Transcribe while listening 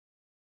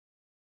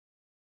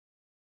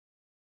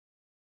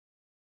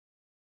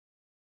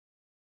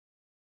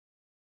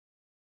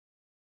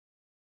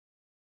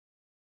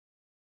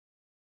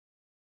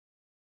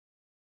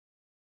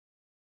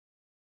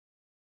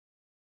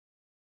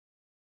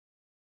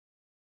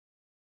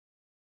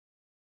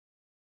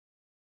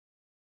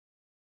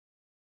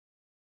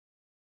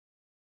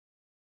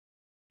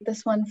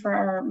this one for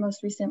our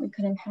most recent. We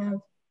couldn't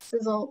have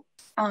Sizzle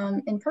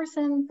in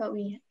person, but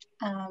we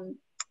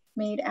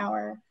made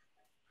our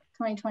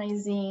 2020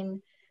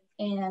 zine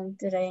and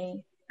did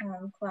a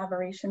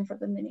collaboration for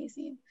the mini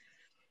zine.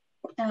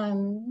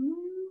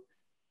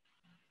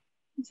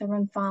 Is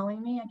everyone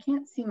following me? I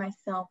can't see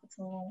myself. It's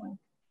a little like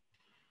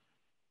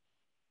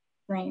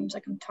strange,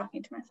 like I'm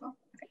talking to myself.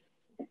 Okay.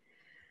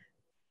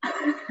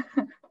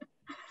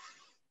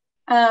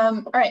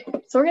 All right,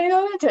 so we're gonna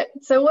go into it.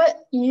 So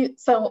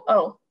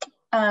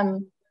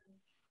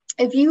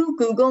if you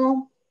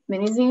Google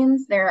mini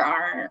zines, there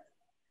are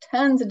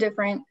tons of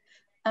different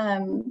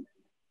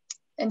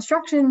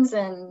instructions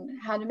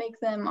and how to make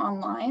them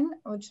online,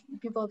 which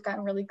people have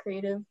gotten really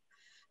creative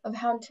of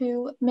how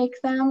to make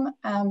them,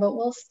 but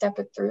we'll step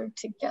it through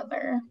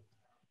together.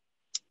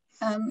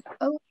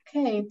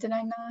 Okay, did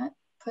I not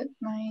put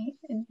my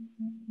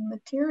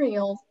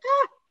materials?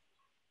 Ah!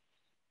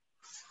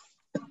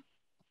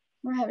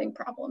 We're having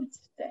problems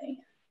today.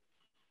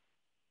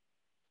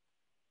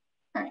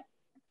 All right,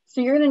 so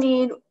you're gonna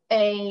need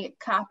a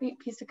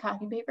piece of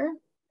copy paper.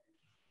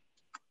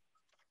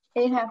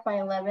 8.5 by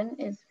 11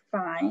 is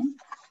fine.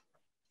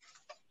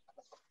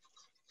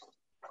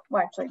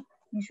 Well, actually,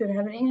 you should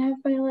have an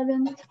 8.5 by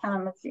 11.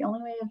 That's the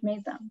only way I've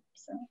made them,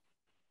 so.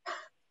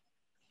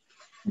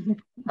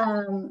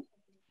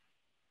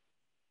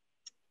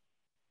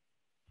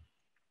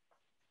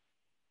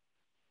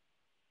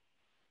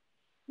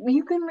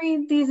 You can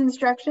read these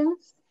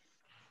instructions,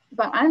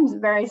 but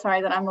I'm very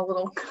sorry that I'm a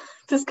little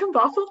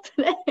discombobulated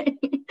today.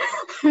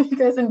 Are you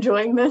guys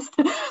enjoying this?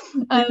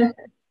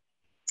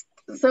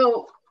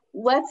 So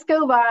let's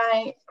go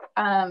by,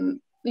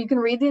 you can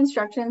read the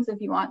instructions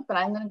if you want, but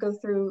I'm gonna go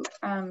through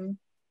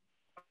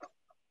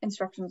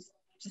instructions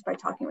just by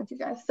talking with you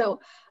guys. So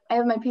I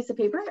have my piece of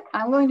paper.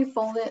 I'm going to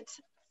fold it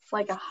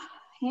like a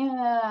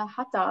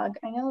hot dog.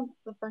 I know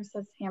the first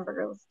says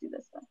hamburger. Let's do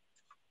this one.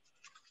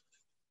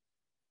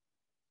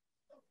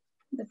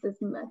 This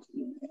is much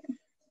easier.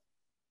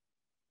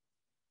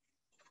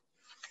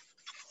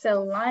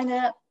 So line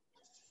up,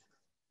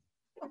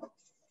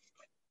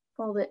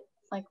 fold it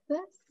like this.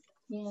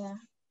 Yeah.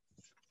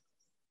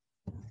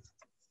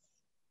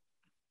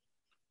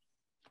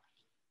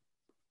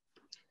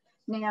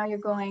 Now you're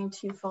going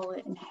to fold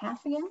it in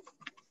half again.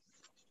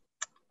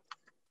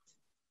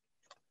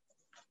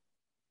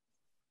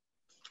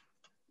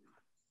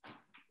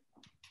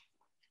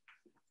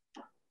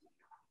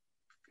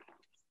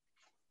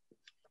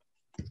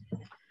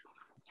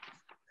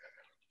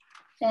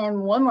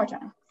 And one more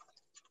time.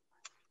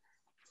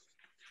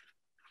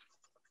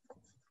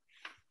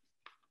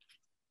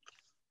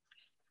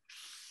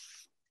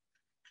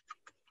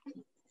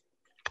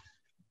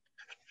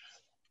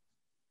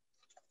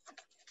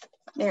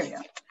 There we go.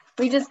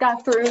 We just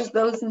got through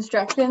those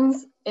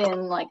instructions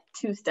in like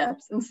 2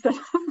 steps instead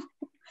of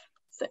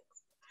 6.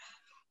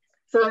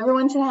 So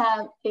everyone should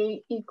have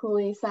 8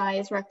 equally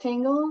sized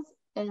rectangles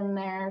in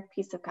their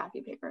piece of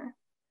copy paper.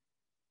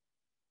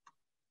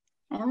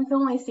 And I can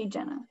only see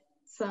Jenna,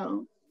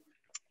 so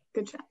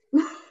good job.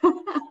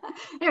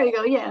 There you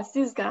go. Yeah,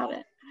 Sue's got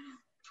it.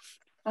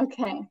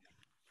 Okay.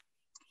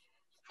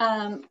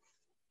 Now,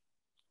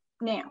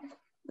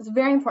 it's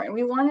very important.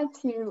 We want it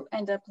to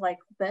end up like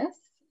this.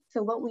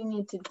 So what we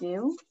need to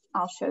do,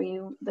 I'll show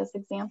you this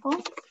example,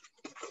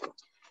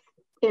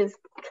 is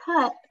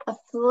cut a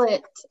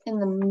slit in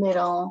the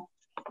middle.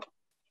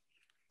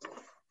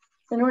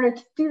 In order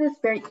to do this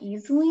very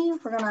easily,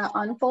 we're gonna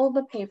unfold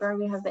the paper.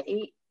 We have the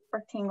 8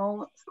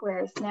 rectangle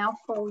squares. Now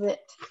fold it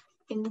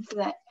into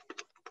that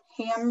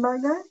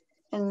hamburger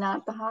and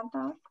not the hot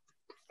dog.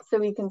 So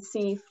we can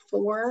see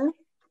 4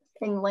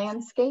 in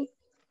landscape,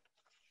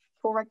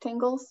 4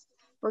 rectangles.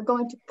 We're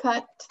going to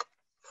cut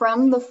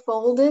from the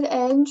folded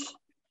edge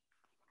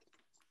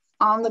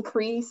on the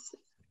crease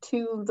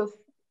to the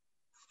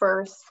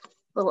first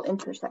little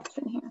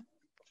intersection here.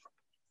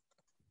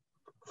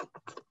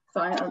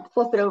 So I'm gonna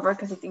flip it over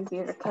because it's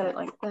easier to cut it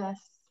like this.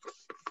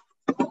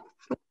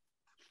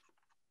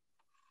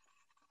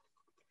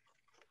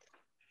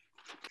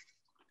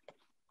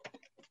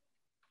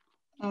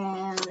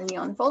 And then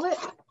you unfold it.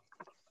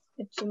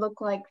 It should look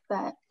like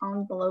that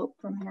envelope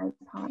from Harry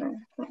Potter.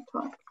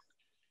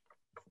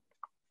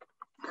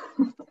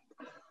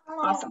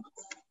 Awesome.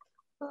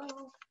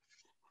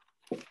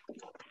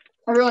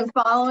 Everyone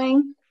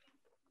following?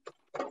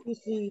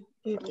 Easy,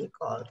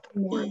 difficult,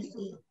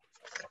 easy.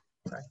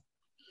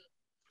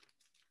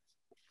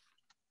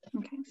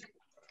 Okay.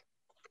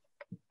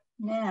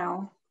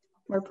 Now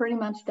we're pretty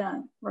much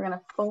done. We're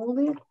gonna fold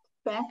it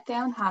back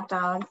down, hot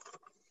dog.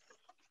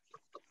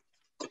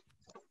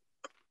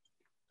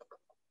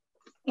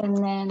 And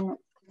then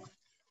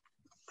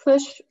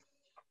push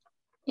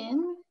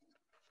in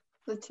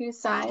the 2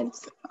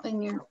 sides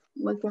in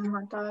with your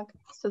hot dog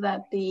so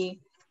that the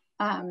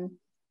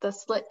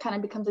slit kind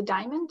of becomes a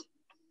diamond,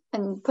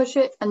 and push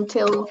it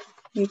until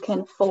you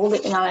can fold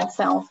it in on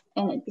itself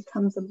and it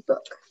becomes a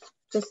book.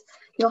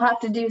 You'll have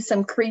to do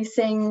some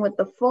creasing with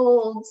the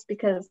folds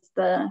because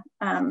the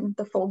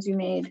folds you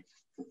made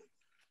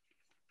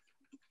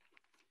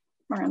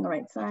We're on the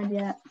right side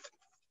yet.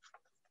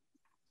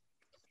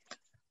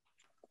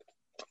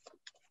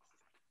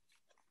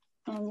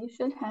 And you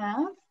should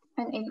have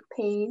an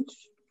 8-page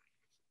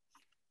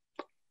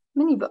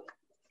mini book.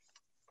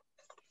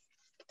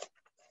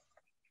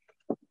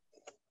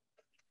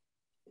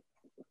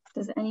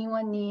 Does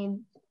anyone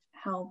need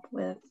help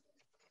with?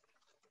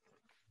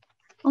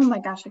 Oh my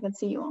gosh, I can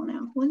see you all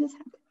now. What is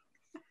happening?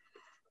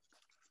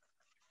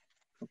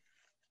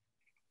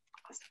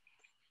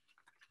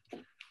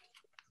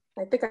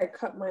 I think I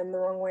cut mine the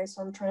wrong way,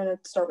 so I'm trying to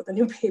start with a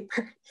new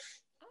paper.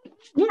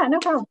 Yeah, no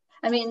problem.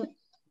 I mean,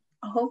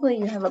 hopefully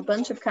you have a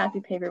bunch of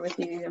copy paper with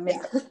you to make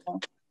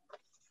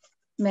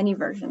many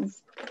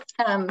versions.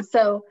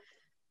 So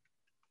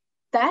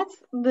that's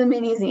the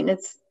mini zine.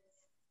 It's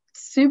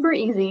super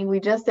easy. We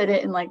just did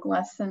it in like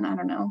less than, I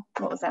don't know,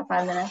 what was that,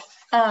 5 minutes?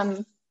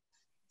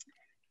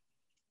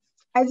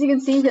 As you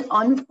can see, you can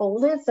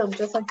unfold it. So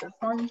just like this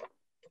one,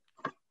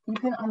 you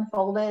can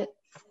unfold it,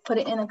 put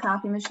it in a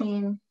copy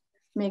machine,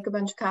 make a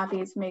bunch of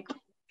copies, make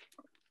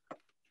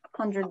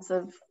hundreds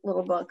of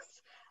little books.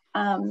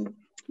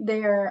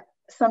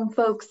 Some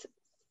folks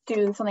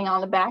do something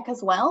on the back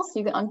as well. So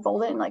you can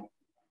unfold it and like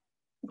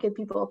give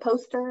people a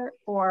poster,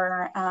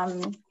 or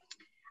I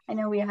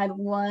know we had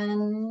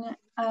one,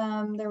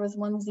 there was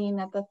one zine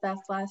at the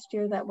fest last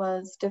year that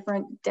was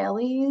different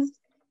delis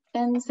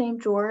in St.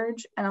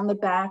 George, and on the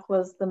back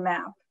was the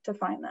map to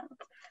find them.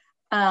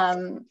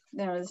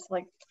 It was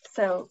like,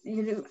 so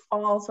you do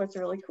all sorts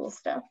of really cool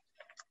stuff.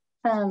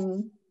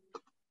 Any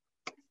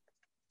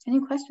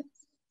questions?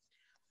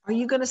 Are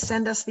you going to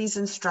send us these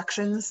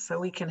instructions so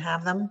we can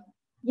have them?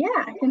 Yeah,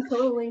 I can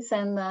totally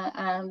send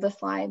the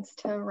slides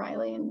to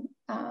Riley, and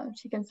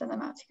she can send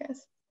them out to you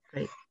guys.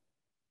 Great.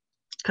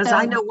 Because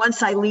I know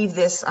once I leave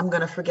this, I'm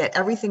going to forget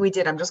everything we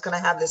did. I'm just going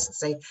to have this and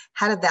say,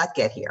 how did that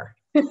get here?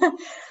 I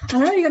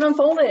know, you can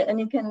unfold it and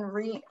you can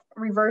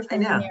reverse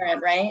engineer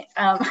it, right?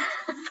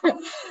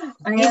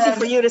 Easy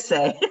for you to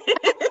say.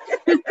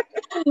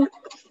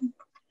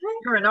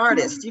 You're an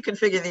artist. You can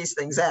figure these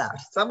things out.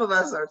 Some of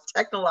us are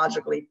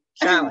technologically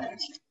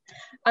challenged.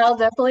 I'll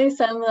definitely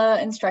send the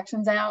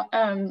instructions out,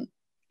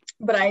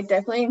 but I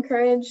definitely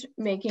encourage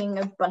making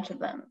a bunch of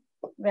them.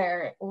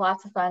 They're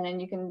lots of fun,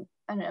 and you can,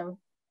 I don't know,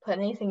 put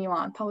anything you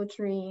want,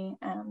 poetry,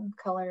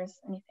 colors,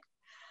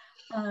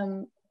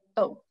 anything.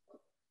 Oh,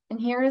 and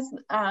here's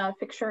a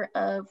picture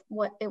of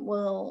what it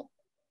will,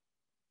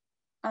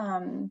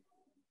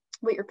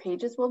 what your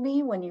pages will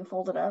be when you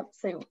fold it up.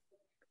 So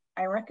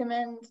I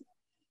recommend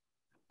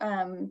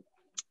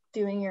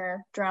doing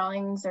your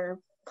drawings or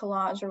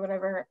collage or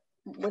whatever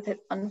with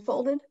it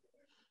unfolded.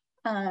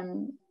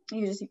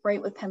 You just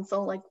write with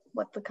pencil like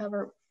what the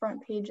cover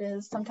front page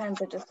is.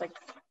 Sometimes I just like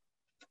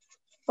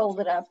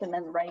fold it up and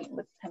then write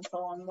with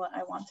pencil on what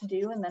I want to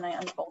do, and then I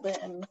unfold it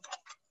and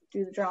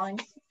do the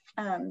drawings.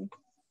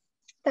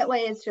 That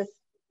way it's just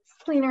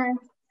cleaner,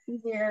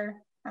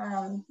 easier.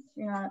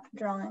 You're not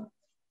drawing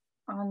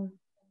on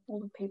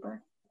folded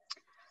paper.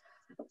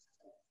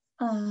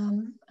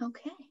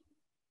 Okay.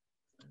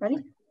 Ready?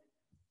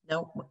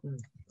 Nope.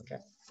 Okay.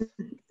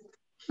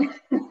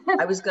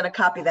 I was going to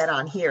copy that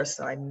on here,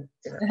 so I didn't.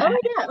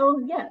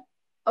 Oh yeah.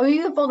 Oh,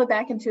 you can fold it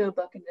back into a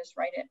book and just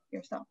write it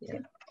yourself. Yeah.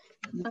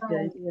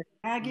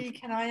 Maggie,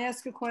 can I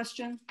ask a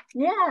question?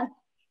 Yeah.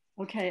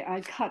 Okay,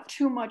 I cut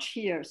too much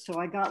here, so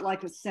I got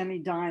like a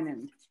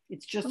semi-diamond.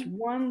 It's just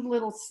one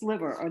little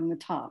sliver on the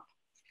top.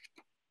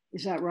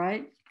 Is that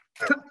right?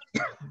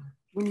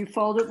 When you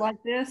fold it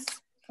like this?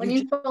 When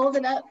you fold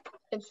it up,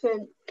 it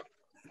should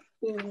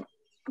be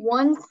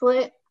one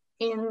slit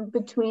in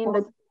between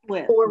the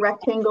 4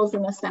 rectangles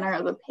in the center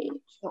of the page.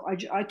 So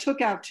I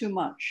took out too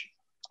much.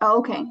 Oh,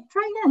 okay.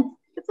 Try again.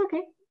 It's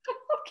okay.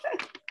 Okay.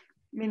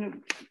 I mean, it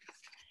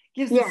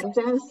gives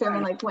just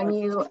saying, like when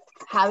you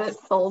have it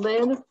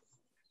folded,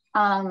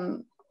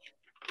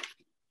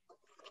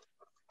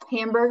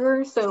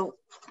 hamburger. So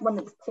when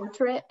it's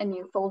portrait and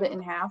you fold it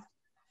in half,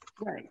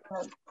 right?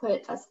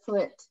 Put a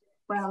slit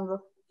around the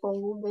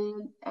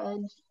folded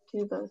edge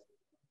to the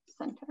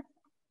center.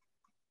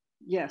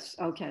 Yes.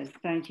 Okay.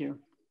 Thank you.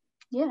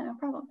 Yeah, no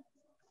problem.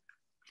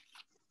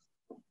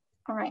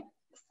 All right.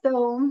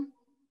 So,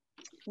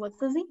 what's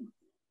the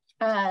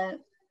zine?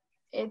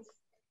 It's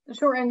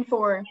shortened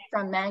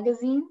from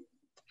magazine.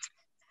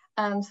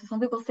 So some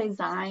people say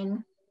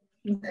Zine.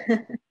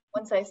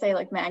 Once I say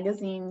like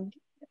magazine,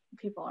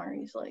 people are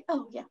usually like,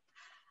 oh yeah.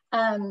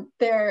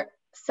 They're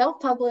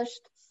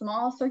self-published,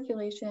 small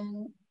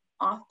circulation,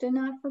 often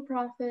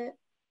not-for-profit,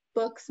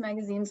 books,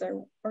 magazines,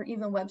 or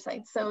even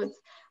websites. So it's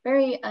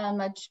very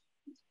much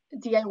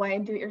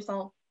DIY,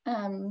 do-it-yourself,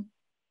 and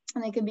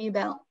they can be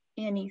about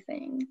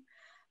anything.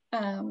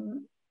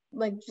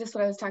 Like just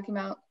what I was talking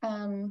about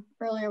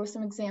earlier with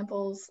some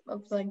examples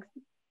of like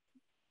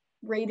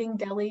rating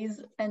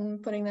delis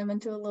and putting them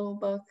into a little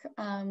book,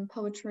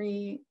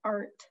 poetry,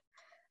 art,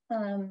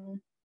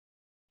 anything.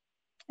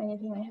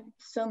 I have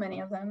so many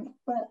of them,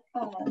 but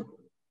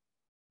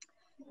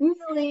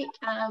usually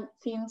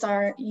themes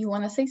are you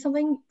want to say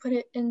something, put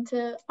it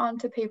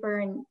onto paper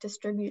and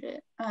distribute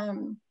it.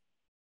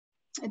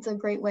 it's a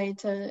great way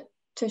to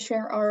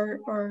share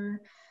our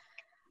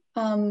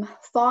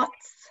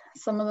thoughts.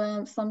 Some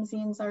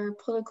zines are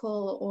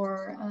political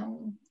or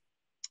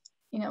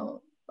you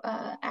know,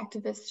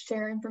 activists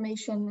share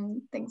information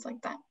and things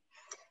like that.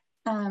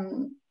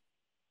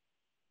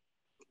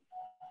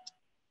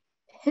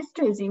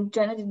 History zine,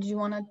 Jenna, did you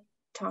want to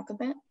talk a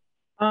bit?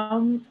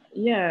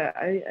 Yeah,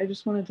 I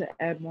just wanted to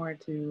add more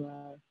to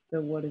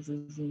the what is a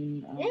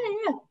zine.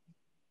 Yeah.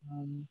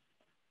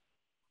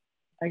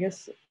 I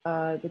guess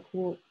the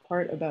cool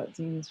part about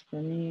zines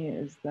for me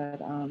is that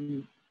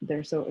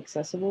they're so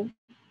accessible.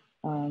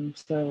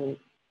 So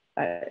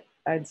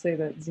I'd say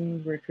that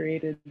zines were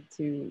created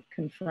to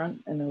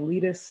confront an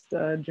elitist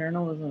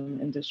journalism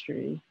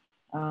industry.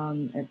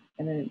 And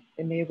it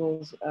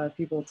enables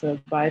people to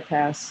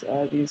bypass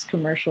these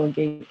commercial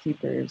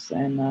gatekeepers,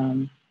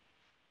 and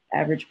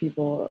average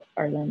people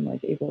are then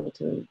like able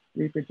to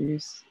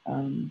reproduce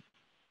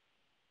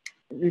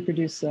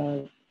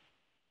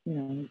you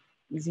know,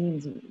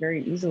 zines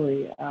very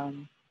easily.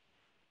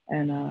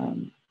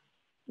 And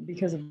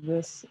because of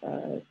this,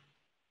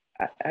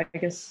 I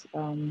guess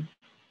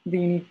the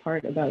unique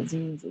part about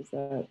zines is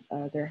that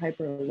they're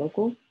hyper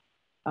local.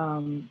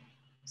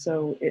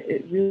 So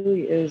it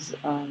really is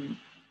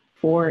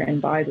for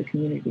and by the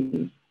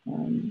community,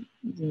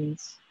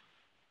 zines.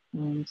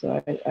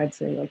 So I'd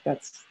say like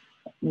that's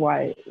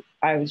why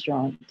I was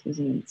drawn to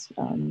zines,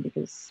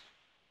 because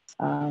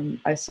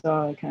I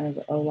saw kind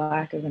of a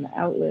lack of an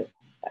outlet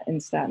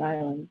in Staten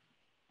Island,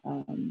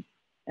 and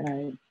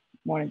I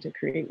wanted to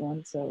create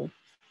one. So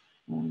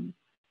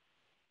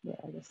yeah,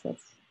 I guess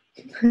that's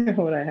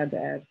what I had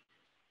to add.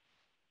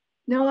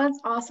 No, that's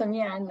awesome.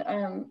 Yeah,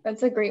 and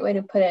that's a great way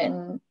to put it.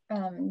 And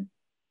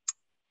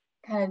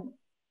kind of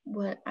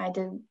what I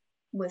did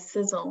with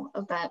Sizzle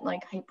of that,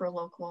 like hyper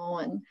local,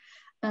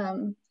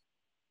 and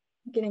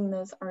getting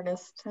those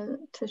artists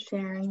to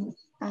share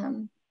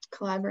and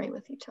collaborate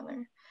with each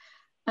other.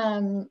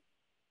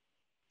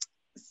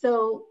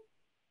 So,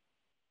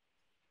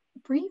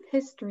 brief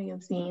history of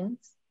zines.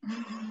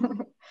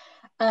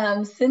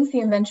 Since the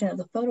invention of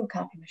the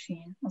photocopy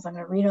machine, as I'm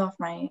going to read off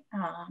my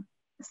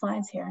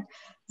slides here,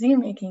 zine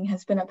making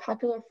has been a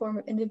popular form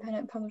of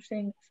independent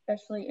publishing,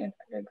 especially in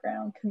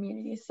underground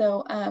communities.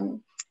 So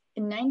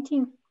in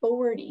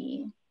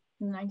 1940s,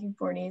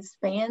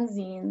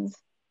 fanzines,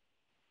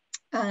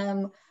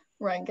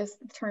 where I guess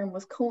the term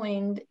was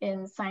coined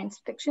in science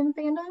fiction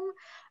fandom.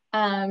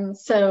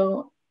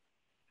 So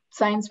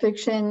science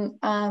fiction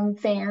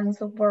fans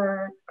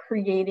were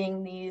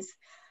creating these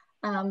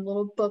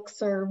little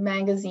books or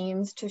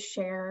magazines to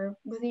share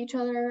with each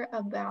other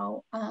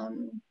about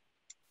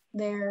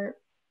their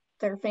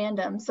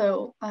fandom.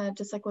 So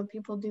just like what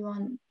people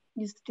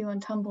used to do on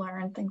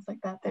Tumblr and things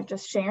like that, they're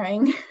just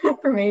sharing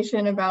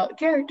information about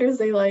characters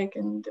they like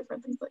and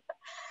different things like that.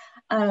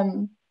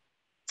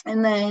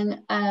 And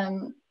then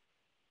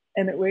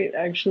wait,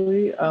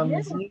 actually,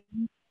 yeah. Zine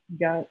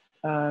got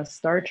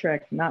Star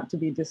Trek not to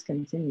be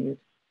discontinued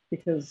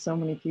because so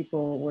many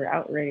people were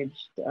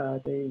outraged.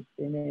 They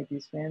made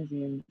these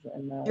fanzines,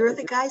 and You're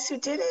the guys who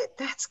did it?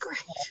 That's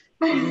great.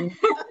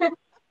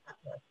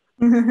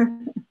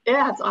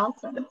 Yeah, it's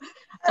awesome.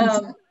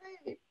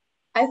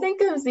 I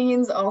think of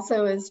zines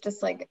also as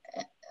just like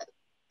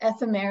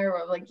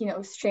ephemera, like, you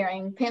know,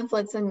 sharing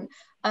pamphlets and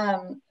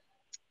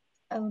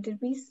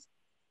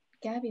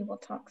Gabby will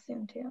talk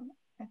soon too,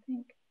 I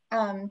think.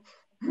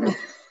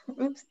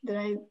 Oops, did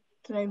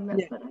I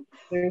mess that up?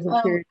 There's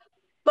a period.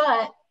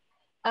 But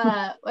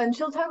and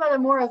she'll talk about it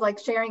more of like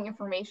sharing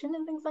information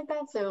and things like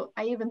that. So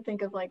I even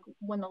think of like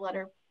when the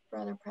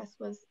letterpress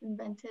was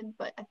invented,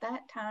 but at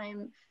that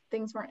time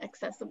things weren't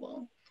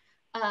accessible.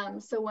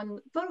 So when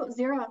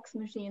Xerox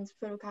machines,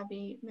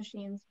 photocopy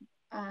machines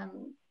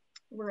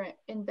were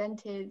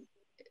invented,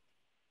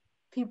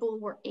 people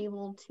were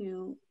able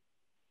to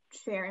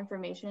share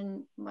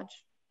information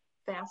much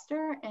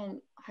faster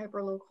and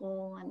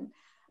hyperlocal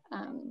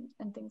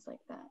and things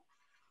like that.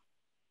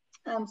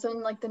 So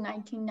in like the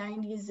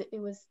 1990s,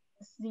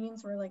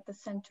 zines were like the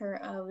center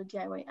of the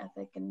DIY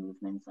ethic and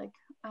movements. Like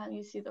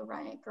you see the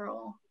Riot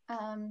Girl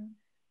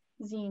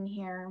zine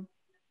here.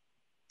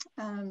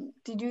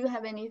 Did you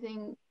have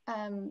anything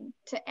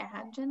to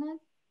add, Jenna?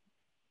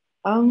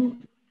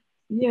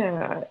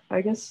 Yeah,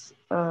 I guess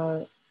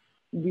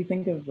we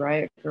think of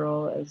Riot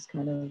Girl as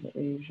kind of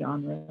a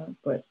genre,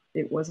 but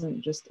it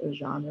wasn't just a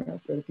genre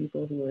for the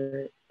people who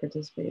were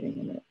participating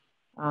in it.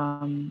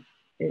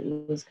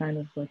 It was kind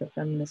of like a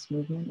feminist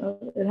movement.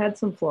 It had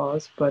some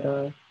flaws, but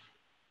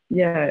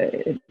yeah,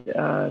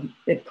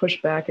 it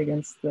pushed back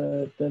against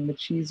the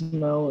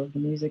machismo of the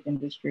music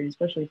industry,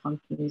 especially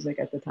punk music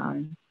at the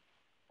time.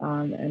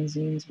 And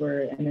zines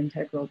were an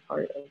integral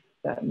part of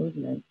that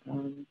movement,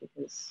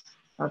 because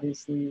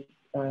obviously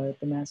the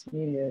mass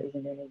media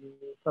isn't going to be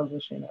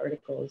publishing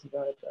articles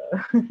about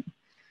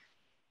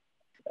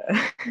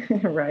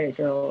Riot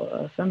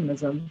Girl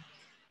feminism.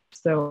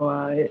 So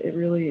it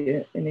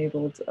really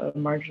enabled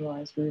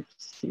marginalized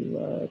groups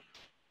to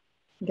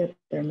get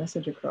their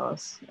message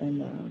across,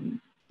 and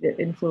it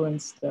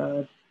influenced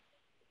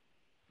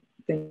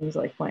things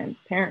like Planned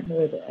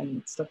Parenthood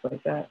and stuff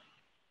like that.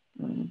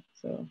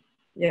 So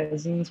yeah,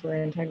 zines were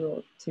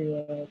integral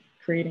to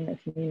creating a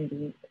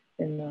community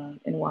in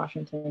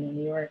Washington and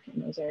New York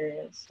in those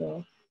areas.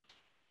 So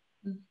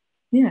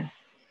yeah.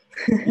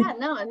 Yeah,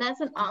 no, and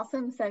that's an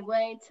awesome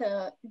segue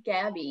to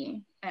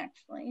Gabby,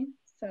 actually.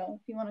 So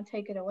if you want to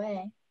take it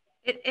away.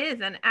 It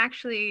is, and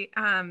actually,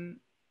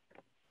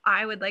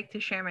 I would like to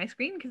share my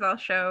screen because I'll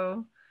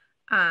show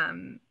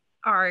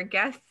our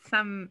guests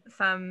some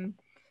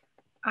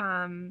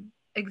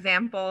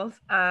examples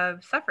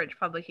of suffrage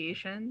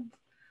publications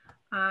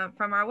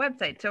from our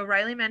website. So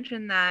Riley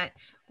mentioned that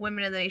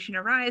Women of the Nation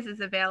Arise is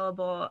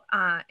available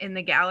in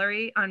the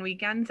gallery on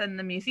weekends and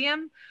the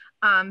museum.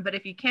 But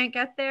if you can't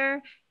get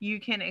there,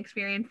 you can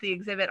experience the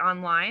exhibit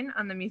online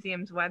on the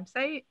museum's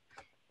website.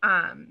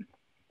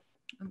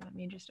 Let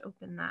me just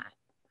open that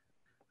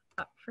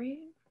up for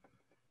you.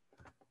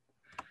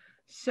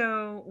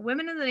 So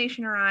Women of the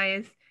Nation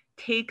Arise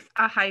takes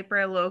a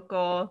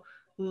hyper-local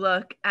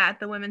look at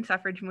the women's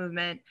suffrage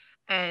movement,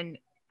 and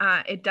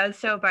it does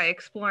so by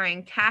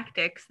exploring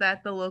tactics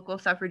that the local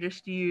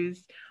suffragists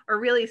used, or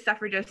really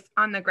suffragists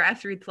on the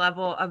grassroots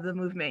level of the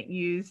movement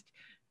used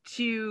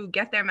to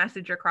get their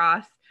message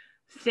across,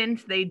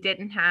 since they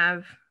didn't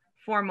have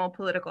formal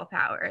political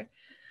power.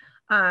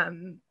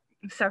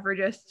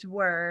 Suffragists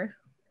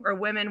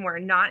women were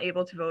not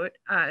able to vote,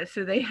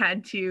 so they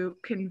had to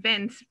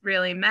convince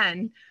really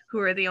men, who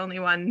were the only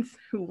ones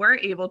who were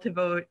able to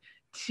vote,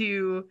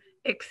 to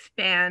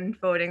expand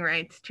voting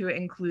rights to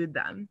include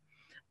them.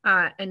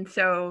 And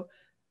so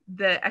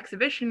the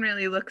exhibition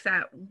really looks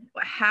at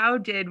how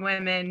did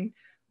women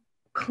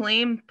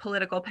claim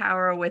political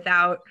power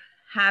without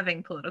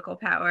having political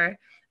power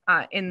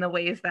in the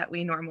ways that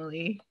we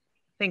normally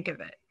think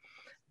of it.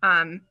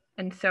 And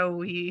so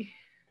we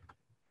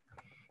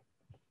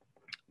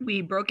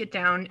broke it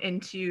down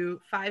into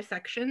 5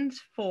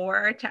 sections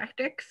for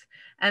tactics,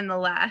 and the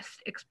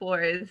last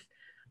explores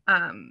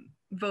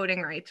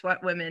voting rights,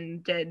 what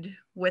women did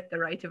with the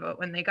right to vote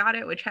when they got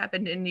it, which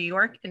happened in New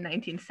York in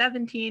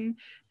 1917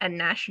 and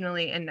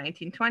nationally in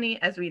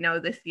 1920. As we know,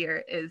 this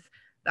year is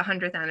the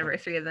 100th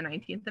anniversary of the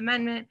 19th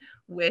Amendment,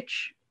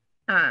 which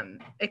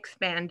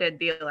expanded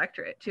the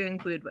electorate to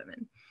include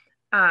women,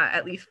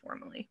 at least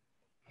formally.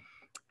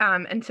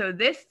 And so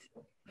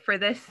for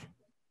this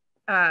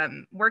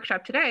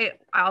workshop today,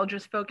 I'll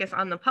just focus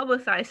on the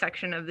publicized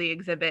section of the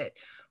exhibit,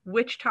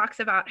 which talks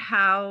about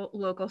how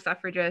local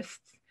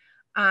suffragists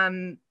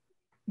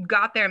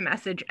got their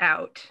message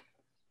out.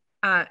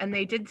 And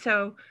they did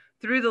so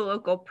through the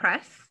local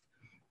press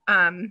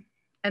and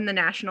the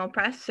national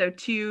press. So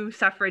 2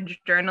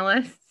 suffrage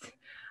journalists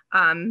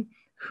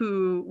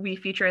who we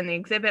feature in the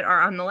exhibit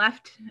are on the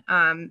left,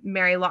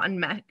 Mary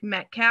Lawton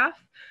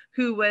Metcalf,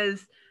 who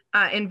was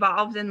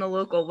involved in the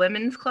local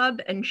women's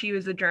club, and she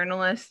was a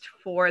journalist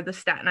for the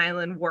Staten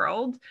Island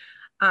World,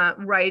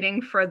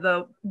 writing for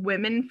the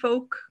women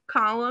folk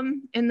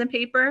column in the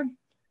paper.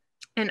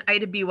 And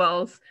Ida B.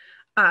 Wells,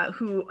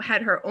 who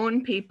had her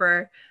own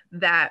paper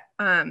that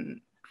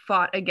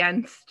fought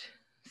against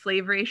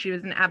slavery. She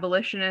was an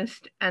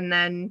abolitionist and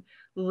then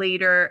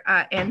later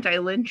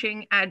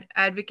anti-lynching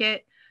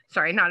advocate.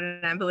 Sorry, not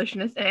an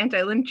abolitionist, an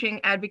anti-lynching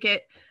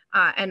advocate.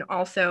 And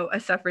also a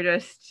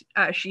suffragist.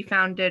 She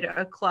founded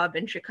a club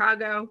in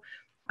Chicago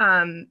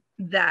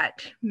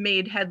that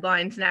made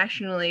headlines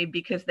nationally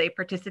because they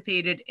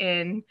participated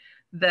in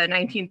the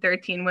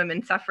 1913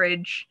 women's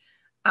suffrage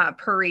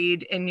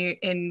parade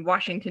in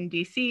Washington,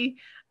 D.C.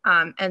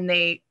 And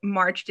they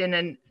marched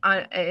in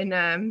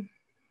an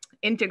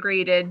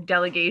integrated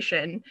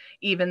delegation,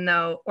 even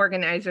though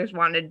organizers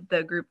wanted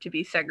the group to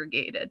be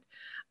segregated.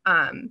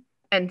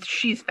 And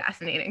she's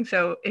fascinating.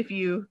 So if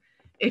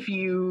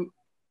you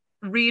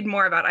read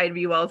more about Ida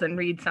B. Wells and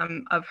read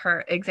some of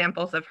her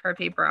examples of her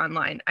paper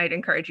online, I'd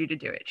encourage you to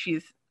do it.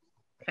 She's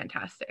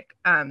fantastic.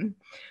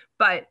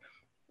 But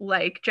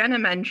like Jenna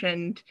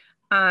mentioned,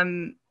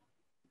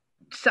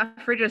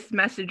 suffragist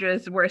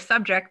messages were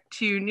subject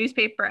to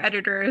newspaper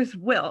editors'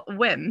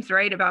 whims,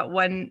 right, about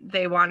when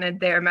they wanted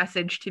their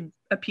message to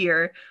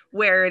appear,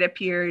 where it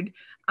appeared,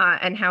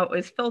 and how it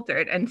was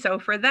filtered. And so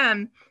for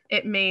them,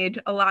 it made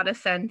a lot of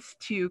sense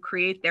to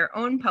create their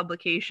own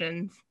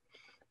publications.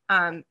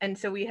 And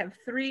so we have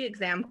 3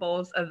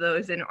 examples of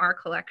those in our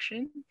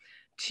collection,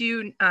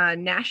 2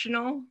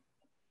 national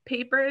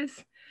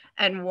papers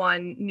and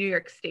 1 New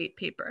York State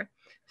paper.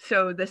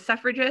 So the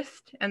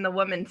Suffragist and the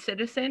Woman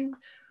Citizen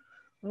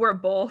were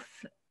both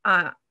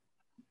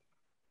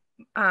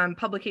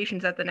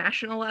publications at the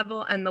national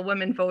level, and the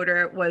Women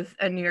Voter was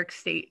a New York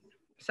State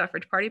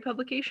Suffrage Party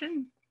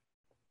publication.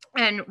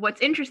 And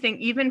what's interesting,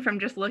 even from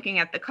just looking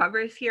at the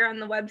covers here on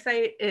the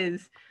website,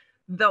 is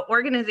the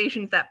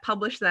organizations that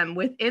published them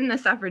within the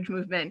suffrage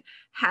movement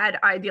had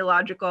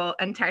ideological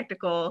and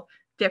tactical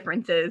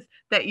differences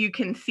that you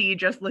can see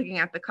just looking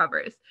at the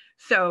covers.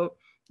 So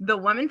the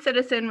Woman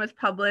Citizen was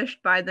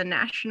published by the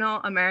National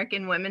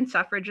American Women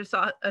Suffrage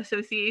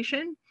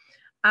Association,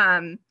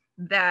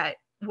 that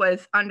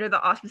was under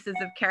the auspices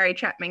of Carrie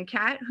Chapman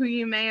Catt, who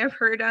you may have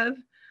heard of.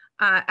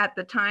 at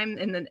the time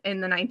in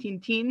the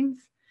 19 teens.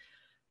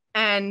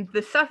 And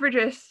The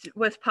Suffragist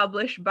was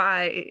published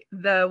by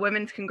the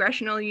Women's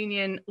Congressional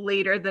Union,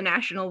 later the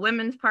National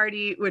Women's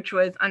Party, which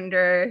was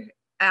under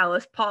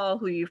Alice Paul,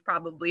 who you've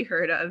probably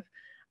heard of.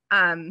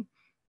 And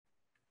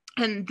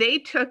they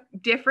took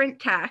different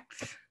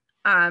tacks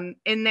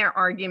in their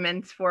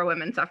arguments for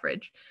women's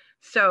suffrage.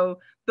 So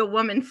the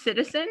Woman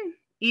Citizen,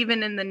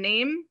 even in the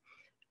name,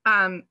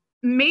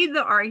 made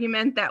the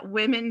argument that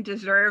women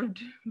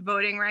deserved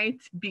voting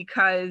rights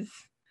because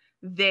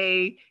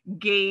they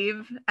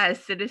gave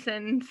as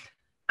citizens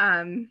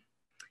in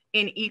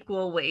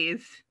equal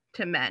ways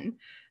to men.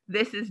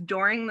 This is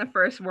during the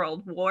First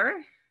World War.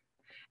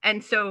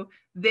 And so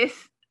this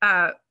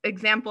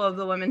example of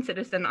the woman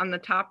citizen on the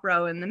top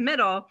row in the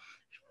middle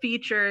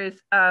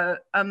features a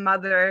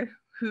mother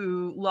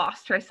who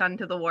lost her son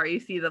to the war.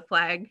 You see the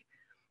flag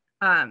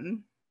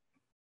in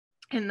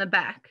the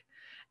back.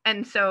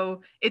 And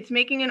so it's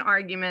making an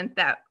argument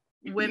that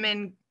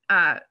women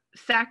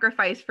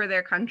sacrifice for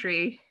their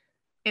country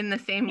in the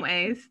same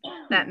ways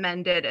that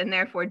men did, and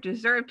therefore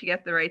deserve to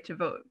get the right to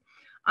vote.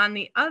 On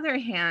the other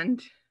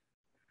hand,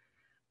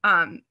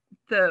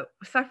 the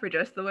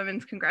suffragists, the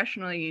Women's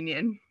Congressional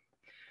Union,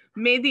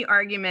 made the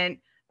argument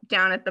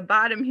down at the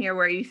bottom here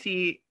where you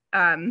see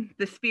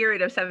the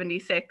spirit of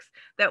 76,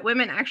 that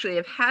women actually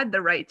have had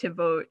the right to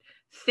vote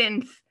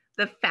since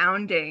the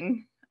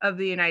founding of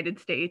the United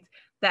States,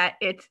 that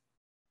it's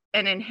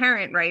an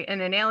inherent right, an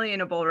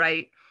inalienable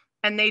right,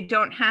 and they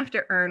don't have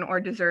to earn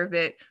or deserve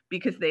it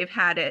because they've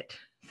had it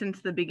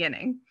since the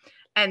beginning.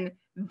 And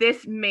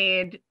this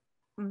made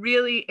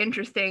really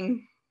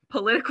interesting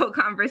political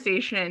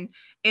conversation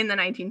in the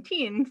 19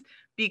 teens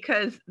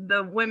because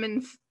the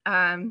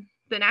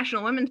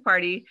National Women's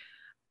Party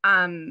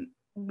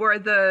were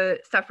the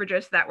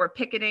suffragists that were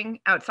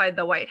picketing outside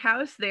the White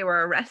House. They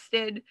were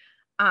arrested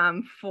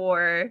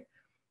for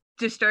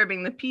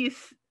disturbing the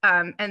peace,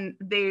 and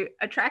they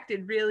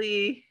attracted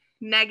really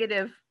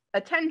negative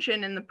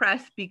attention in the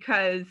press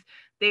because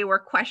they were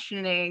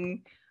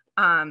questioning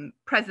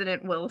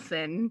President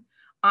Wilson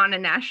on a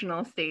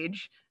national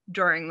stage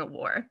during the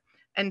war.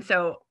 And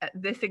so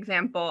this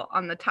example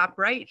on the top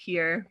right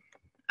here,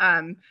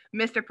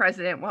 Mr.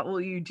 President, what will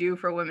you do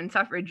for women's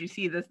suffrage? You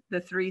see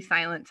the three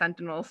silent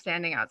sentinels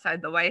standing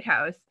outside the White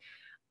House.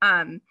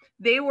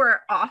 They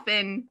were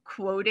often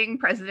quoting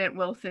President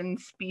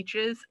Wilson's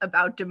speeches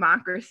about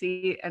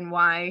democracy and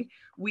why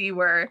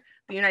the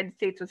United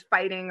States was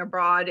fighting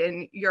abroad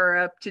in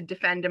Europe to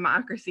defend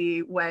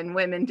democracy when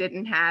women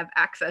didn't have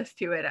access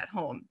to it at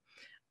home,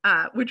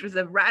 which was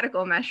a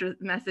radical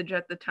message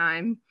at the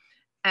time,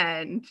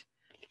 and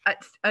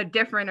a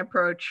different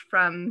approach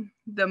from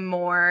the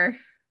more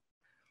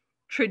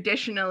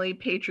traditionally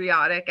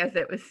patriotic, as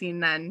it was seen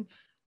then,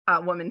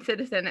 Woman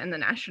Citizen and the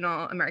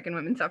National American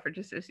Women's Suffrage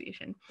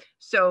Association.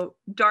 So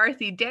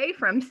Dorothy Day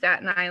from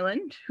Staten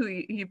Island, who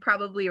you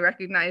probably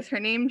recognize her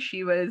name,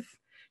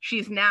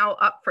 she's now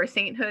up for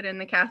sainthood in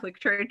the Catholic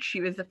Church. She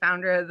was the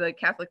founder of the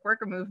Catholic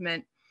Worker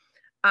Movement,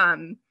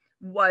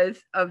 was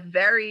a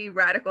very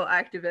radical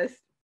activist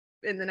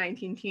in the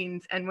 19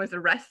 teens and was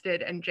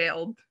arrested and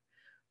jailed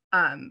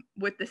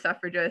with the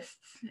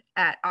suffragists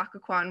at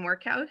Occoquan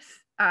Workhouse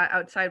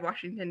outside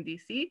Washington,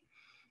 D.C.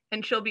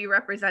 And she'll be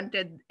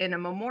represented in a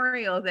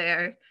memorial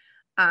there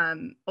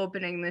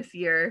opening this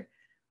year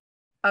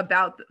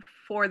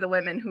for the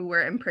women who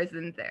were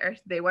imprisoned there.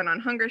 They went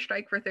on hunger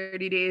strike for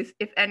 30 days.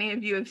 If any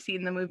of you have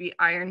seen the movie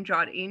Iron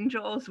Jawed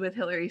Angels with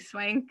Hilary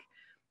Swank,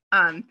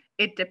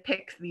 it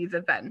depicts these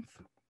events.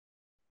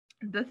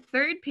 The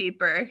third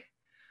paper,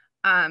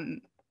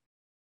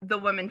 The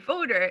Woman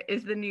Voter,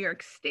 is the New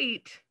York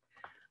State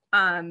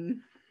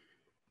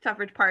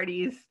suffrage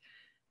party's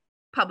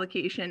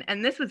publication,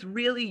 and this was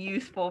really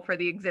useful for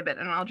the exhibit,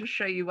 and I'll just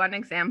show you one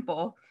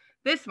example.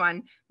 This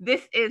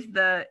is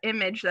the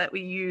image that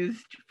we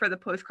used for the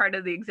postcard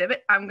of the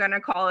exhibit. I'm going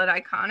to call it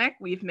iconic.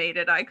 We've made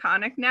it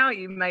iconic now.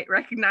 You might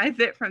recognize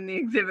it from the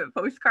exhibit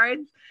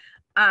postcards.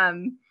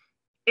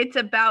 It's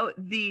about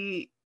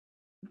the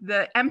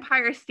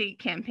Empire State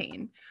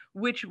Campaign,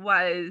 which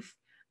was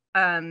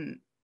the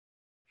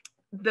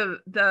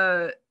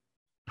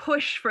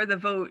push for the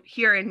vote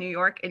here in New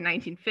York in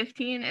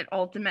 1915. It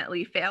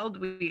ultimately failed.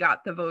 We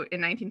got the vote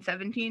in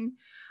 1917,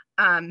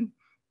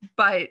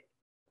 but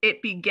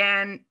it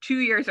began 2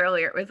 years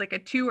earlier. It was like a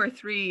 2 or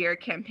 3 year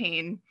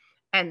campaign,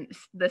 and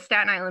the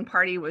Staten Island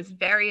Party was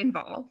very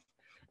involved.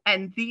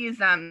 And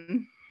these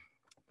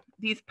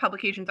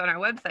publications on our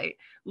website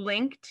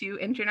link to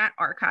Internet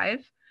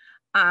Archive,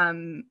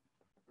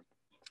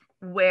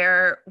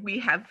 where we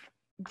have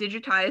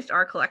digitized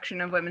our collection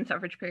of women's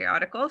suffrage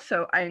periodicals.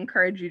 So I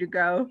encourage you to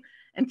go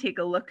and take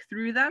a look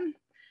through them.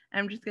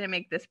 I'm just going to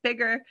make this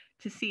bigger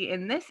to see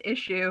in this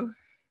issue.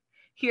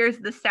 Here's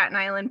the Staten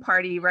Island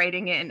Party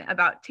writing in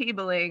about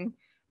tabling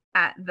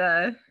at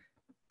the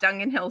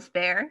Dungan Hills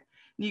Fair.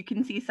 You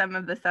can see some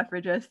of the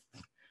suffragists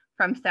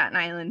from Staten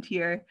Island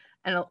here,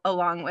 and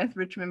along with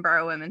Richmond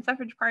Borough Women's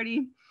Suffrage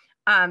Party.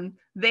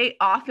 they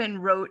often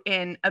wrote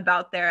in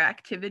about their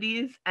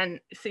activities. And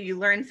so you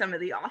learn some of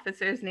the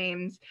officers'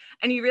 names,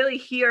 and you really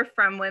hear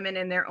from women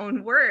in their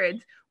own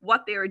words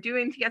what they were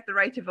doing to get the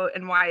right to vote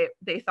and why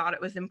they thought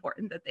it was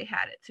important that they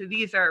had it. So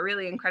these are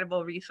really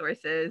incredible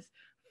resources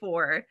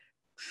for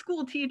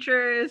school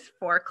teachers,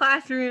 for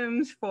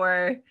classrooms,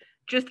 for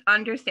just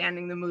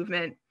understanding the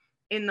movement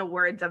in the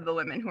words of the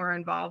women who are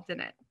involved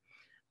in it.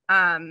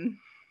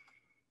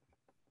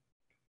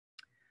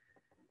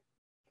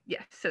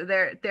 Yes, so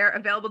they're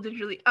available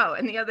digitally. Oh,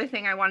 and the other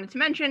thing I wanted to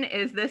mention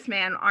is this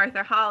man,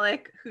 Arthur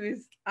Hollick,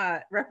 who's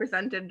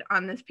represented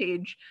on this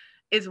page,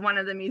 is one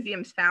of the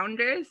museum's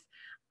founders.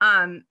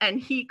 And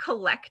he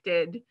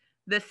collected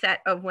the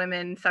set of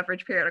women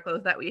suffrage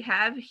periodicals that we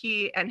have.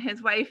 He and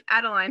his wife,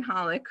 Adeline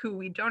Hollick, who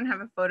we don't have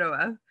a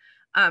photo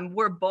of,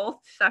 were both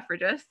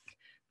suffragists.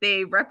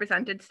 They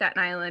represented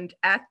Staten Island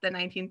at the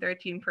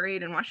 1913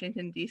 parade in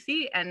Washington,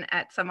 D.C., and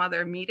at some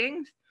other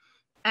meetings.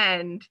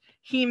 And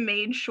he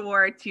made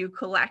sure to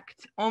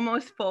collect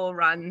almost full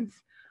runs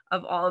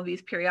of all of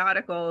these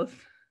periodicals.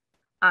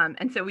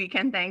 And so we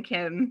can thank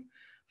him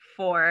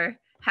for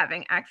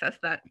having access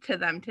to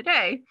them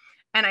today.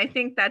 And I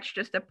think that's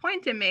just a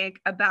point to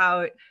make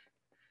about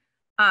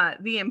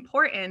the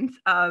importance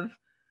of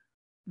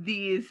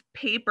these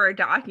paper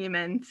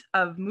documents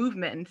of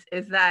movements,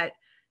 is that,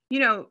 you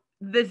know,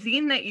 the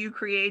zine that you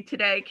create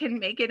today can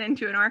make it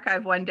into an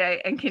archive one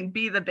day and can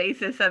be the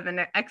basis of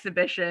an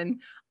exhibition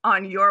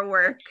on your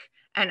work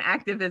and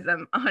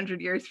activism 100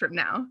 years from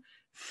now.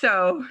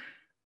 So,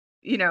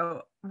 you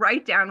know,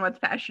 write down what's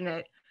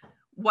passionate,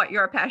 what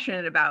you're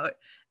passionate about,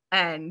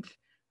 and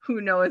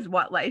who knows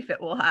what life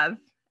it will have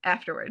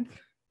afterwards.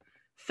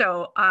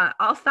 So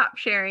I'll stop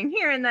sharing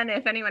here, and then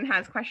if anyone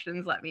has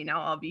questions, let me know.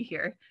 I'll be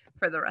here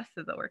for the rest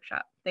of the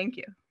workshop. Thank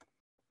you.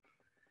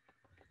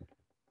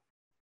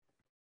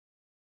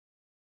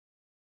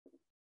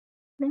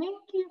 Thank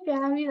you,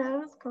 Gabby. That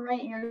was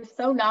great. You're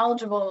so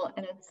knowledgeable,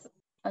 and it's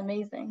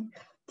amazing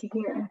to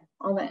hear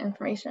all that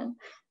information.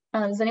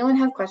 Does anyone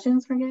have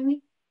questions for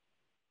Gabby?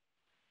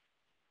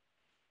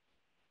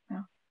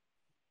 No.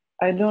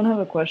 I don't have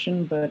a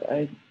question, but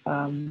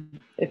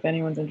if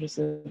anyone's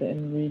interested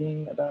in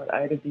reading about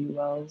Ida B.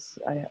 Wells,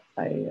 I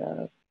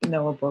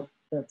know a book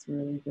that's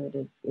really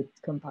good. It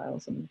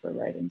compiles some of her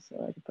writing,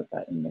 so I could put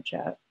that in the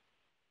chat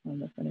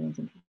if anyone's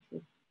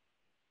interested.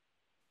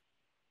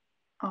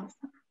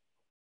 Awesome.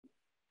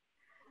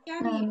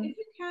 Gabby, if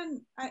you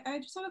can, I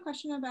just have a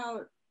question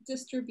about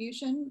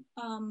distribution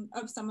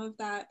of some of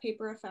that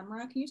paper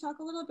ephemera. Can you talk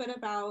a little bit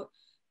about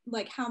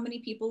like how many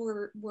people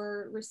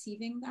were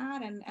receiving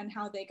that and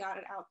how they got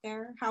it out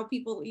there, how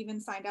people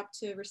even signed up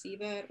to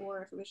receive it,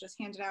 or if it was just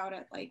handed out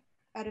at a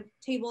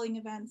tabling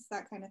events,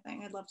 that kind of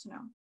thing? I'd love to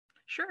know.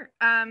 Sure.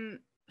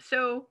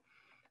 So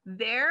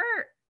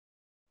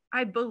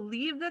I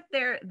believe that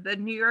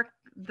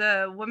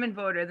the Woman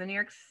Voter, the New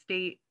York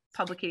State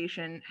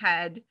publication,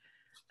 had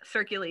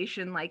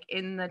circulation like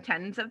in the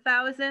tens of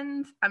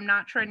thousands. I'm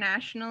not sure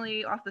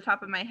nationally off the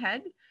top of my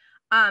head,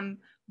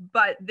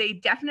 but they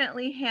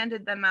definitely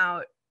handed them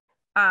out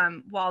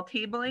while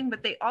tabling,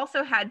 but they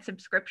also had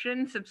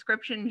subscriptions.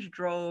 Subscriptions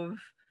drove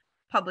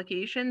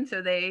publication.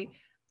 So there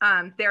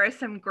are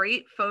some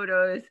great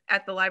photos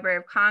at the Library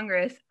of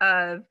Congress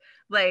of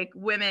like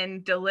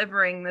women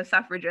delivering the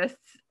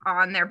suffragists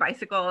on their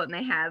bicycle, and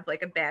they have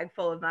like a bag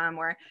full of them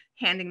or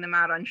handing them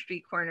out on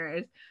street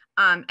corners.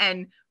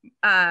 And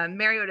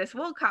Mary Otis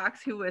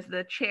Wilcox, who was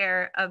the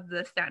chair of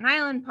the Staten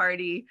Island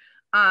Party,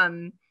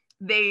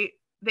 they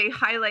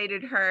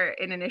highlighted her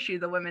in an issue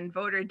the Women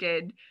Voter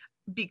did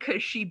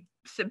because she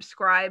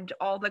subscribed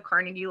all the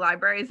Carnegie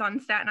libraries on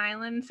Staten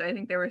Island. So I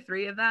think there were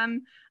 3 of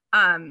them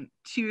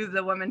to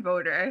the Woman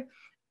Voter,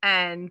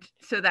 and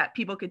so that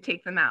people could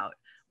take them out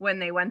when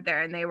they went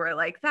there. And they were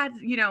like, that's,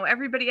 you know,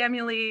 everybody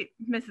emulate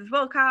Mrs.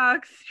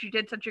 Wilcox. She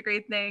did such a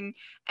great thing.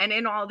 And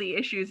in all the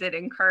issues, it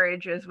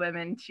encourages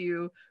women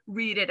to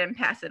read it and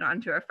pass it on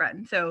to a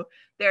friend. So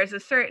there's a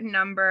certain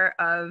number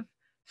of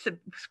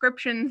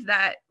subscriptions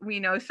that we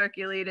know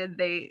circulated.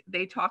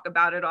 They talk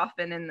about it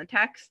often in the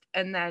text,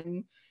 and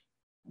then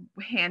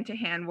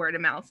hand-to-hand,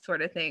 word-of-mouth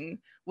sort of thing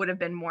would have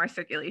been more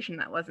circulation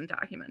that wasn't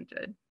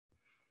documented.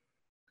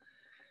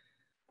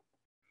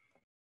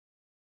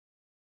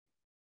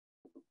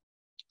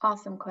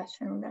 Awesome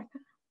question, Rebecca.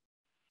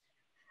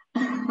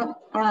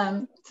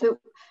 So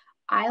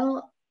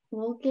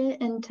we'll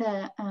get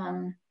into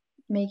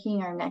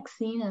making our next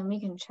scene, and we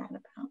can chat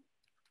about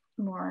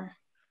more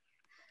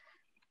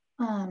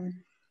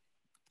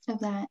of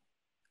that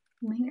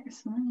later.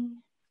 So let me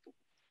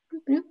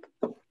boop,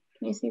 boop.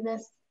 Can you see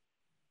this?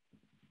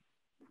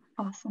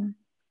 Awesome.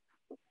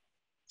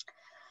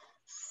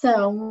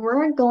 So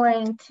we're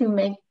going to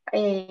make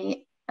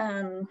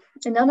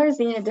another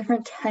zine, a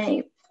different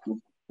type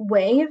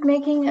way of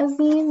making a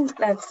zine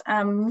that's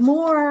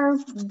more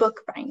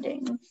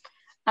bookbinding.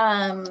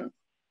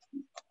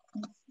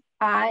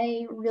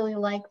 I really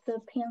like the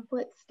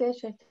pamphlet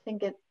stitch. I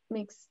think it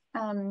makes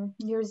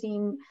your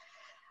zine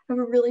have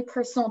a really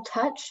personal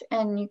touch,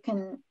 and you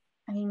can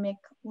I mean, make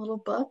little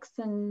books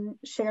and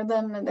share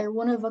them. They're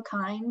one of a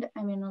kind.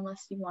 I mean,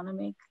 unless you want to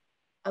make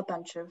a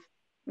bunch of,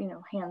 you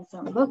know,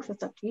 hand-sewn books,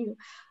 it's up to you.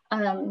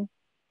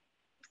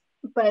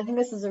 But I think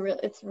this is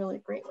it's a really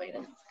great way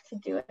to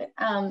do it.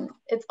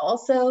 It's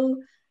also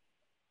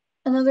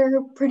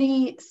another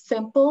pretty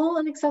simple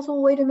and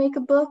accessible way to make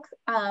a book.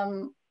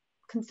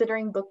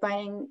 Considering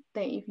bookbinding,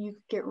 that if you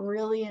get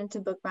really into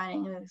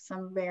bookbinding, there's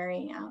some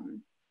very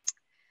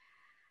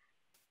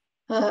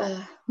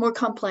more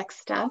complex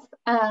stuff.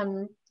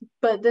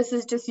 But this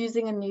is just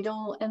using a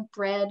needle and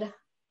thread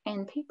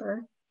and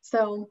paper.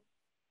 So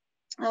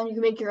you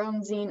can make your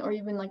own zine or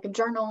even like a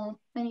journal,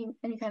 any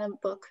kind of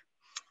book.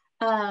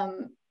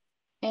 And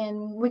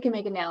we can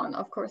make it now, and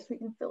of course we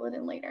can fill it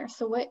in later.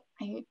 So what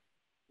I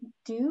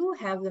do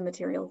have the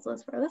materials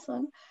list for this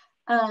one.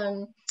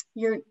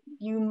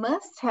 You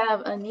must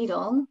have a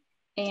needle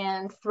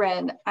and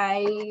thread. I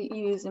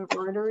use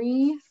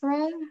embroidery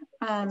thread.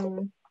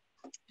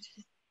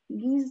 It's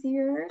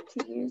easier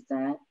to use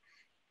that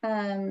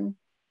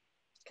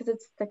because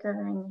it's thicker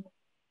and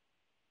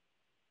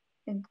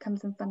it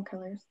comes in fun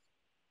colors.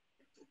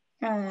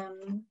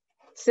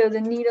 So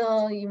the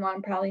needle, you want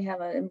to probably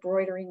have an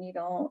embroidery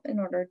needle in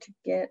order to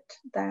get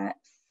that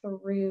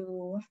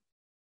through.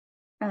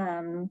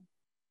 I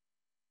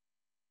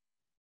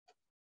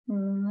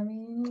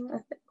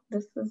think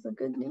this is a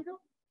good needle.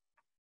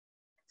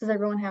 Does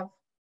everyone have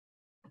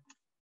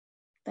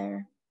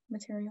their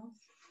materials?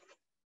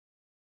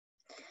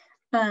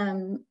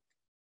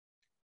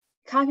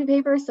 Copy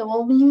paper, so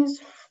we'll use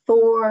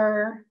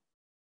 4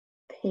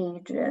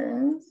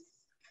 pages.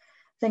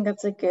 I think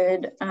that's a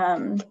good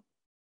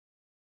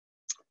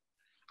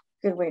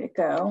good way to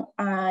go.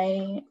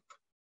 I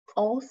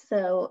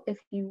also, if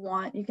you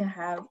want, you can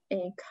have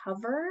a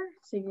cover.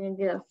 So you can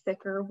get a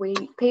thicker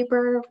weight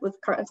paper with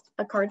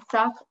a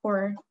cardstock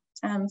or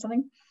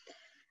something,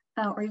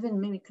 or even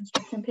maybe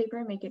construction paper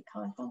and make it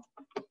colorful.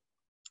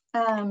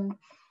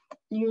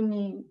 You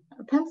need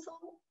a pencil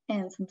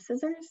and some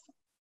scissors.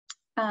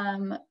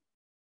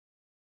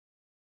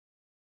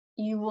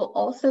 You will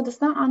also,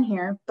 that's not on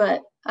here,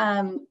 but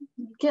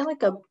get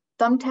like a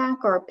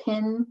thumbtack or a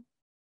pin.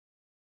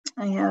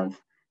 I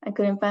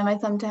couldn't find my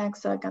thumbtack,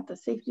 so I got the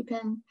safety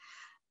pin.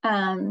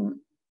 And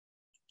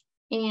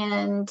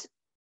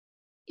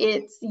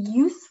it's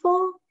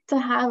useful to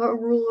have a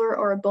ruler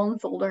or a bone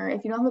folder.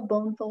 If you don't have a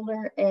bone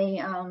folder,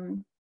 a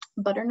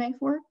butter knife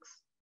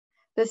works.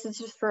 This is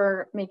just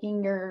for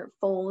making your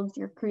folds,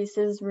 your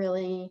creases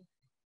really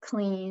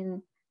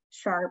clean,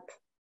 sharp,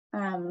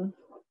 so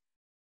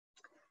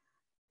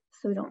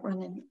we don't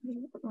run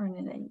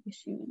into any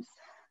issues.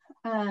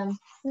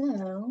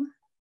 So,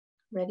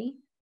 ready?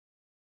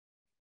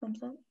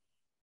 Thumbs up.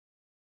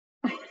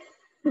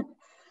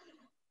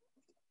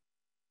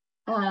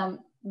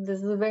 This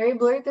is a very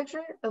blurry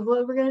picture of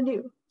what we're gonna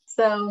do.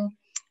 So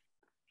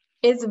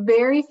it's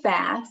very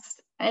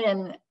fast,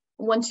 and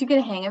once you get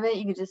a hang of it,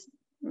 you can just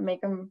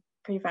make them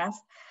pretty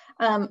fast.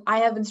 I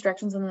have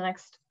instructions on the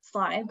next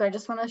slide, but I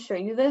just want to show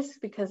you this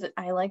because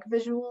I like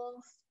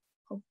visuals.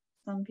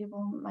 Some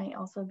people might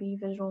also be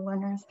visual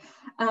learners.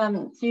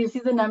 So you see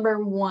the number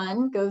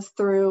 1 goes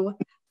through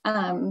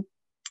the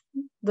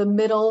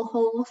middle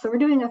hole. So we're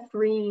doing a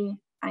 3,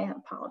 I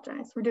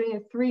apologize. We're doing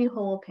a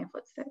 3-hole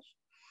pamphlet stitch.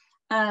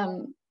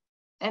 And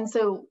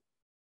so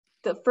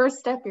the first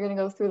step, you're gonna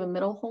go through the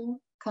middle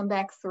hole, come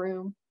back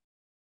through,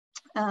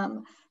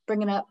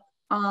 bring it up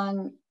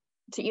on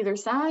to either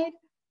side,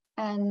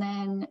 and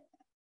then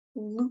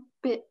loop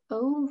it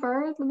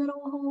over the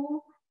middle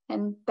hole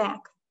and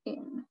back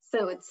in.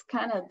 So it's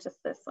kind of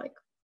just this like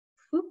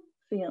whoop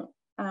feel,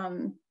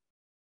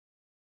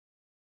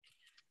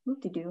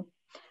 whoop-de-doo.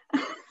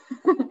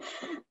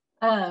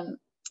 And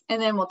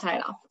then we'll tie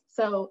it off.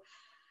 So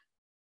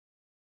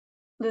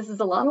this is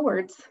a lot of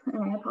words,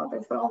 and I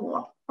apologize, but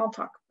I'll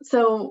talk.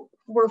 So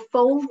we're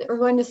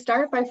going to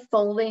start by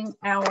folding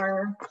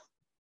our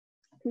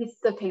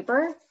piece of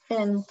paper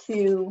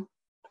into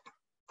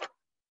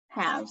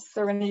halves.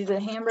 So we're going to do the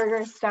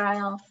hamburger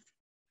style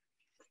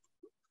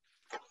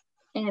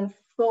and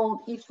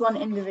fold each one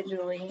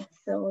individually.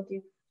 So we'll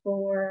do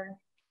 4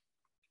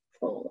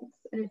 folds.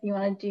 And if you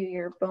want to do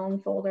your bone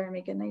folder,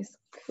 make a nice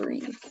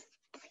crease.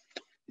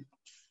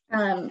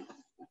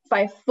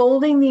 By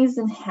folding these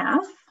in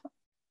half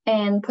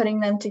and putting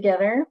them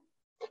together,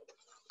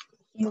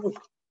 you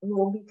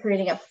will be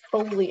creating a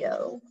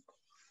folio,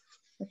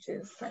 which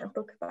is our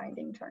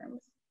bookbinding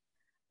terms.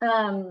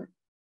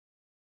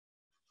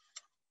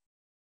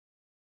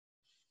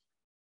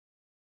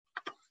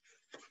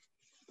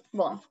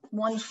 Well,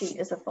 one sheet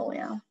is a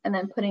folio, and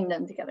then putting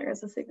them together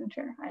is a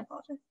signature. I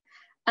apologize.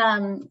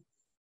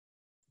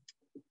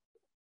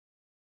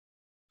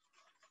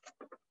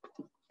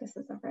 This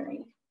is a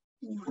very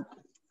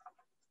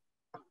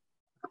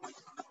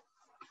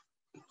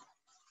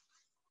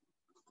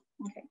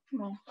okay.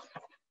 Well,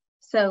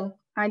 so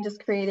I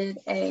just created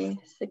a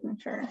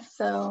signature.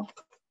 So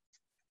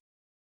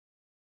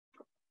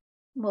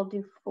we'll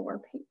do 4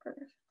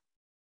 pages.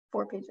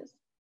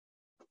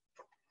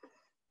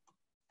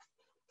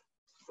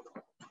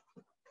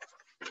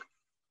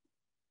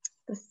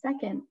 the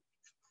second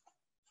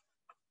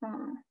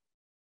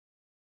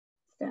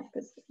step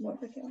is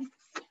what we're doing.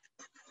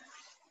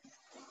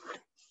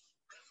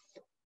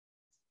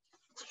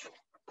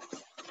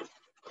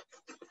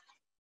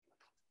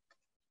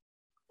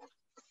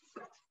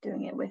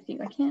 Doing it with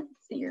you. I can't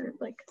see your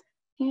like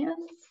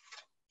hands.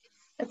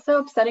 It's so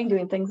upsetting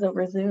doing things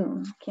over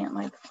Zoom. Can't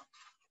like,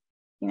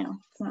 you know,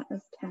 it's not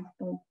as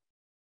tactile.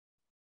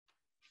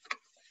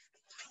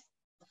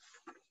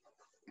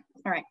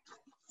 All right,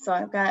 so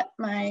I've got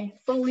my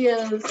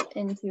folios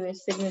into a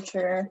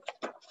signature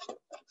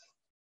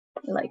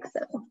like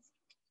so.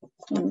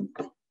 And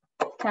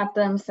tap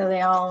them so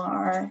they all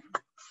are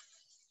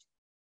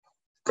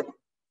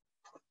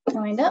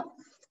lined up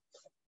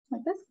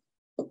like this.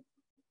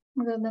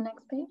 We'll go to the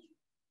next page.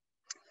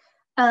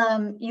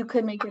 You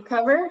could make your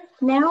cover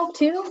now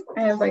too.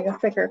 I have like a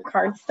thicker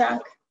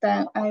cardstock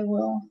that I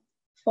will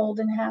fold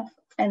in half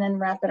and then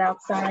wrap it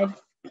outside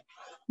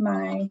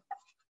my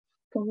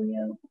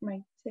folio,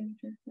 my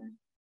signature.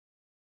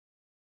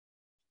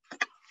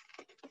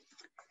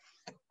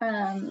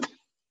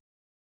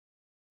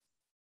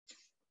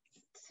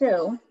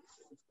 So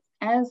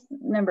as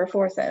number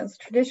 4 says,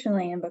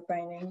 traditionally in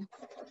bookbinding,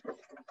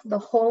 the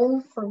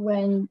holes for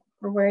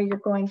where you're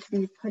going to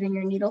be putting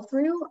your needle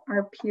through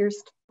are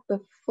pierced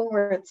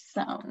before it's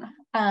sewn.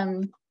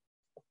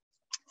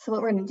 So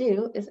what we're going to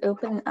do is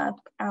open up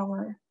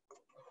our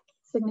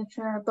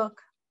signature book,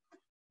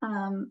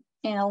 and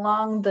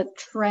along the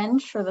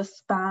trench or the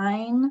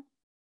spine,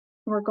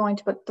 we're going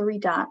to put 3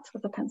 dots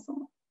with a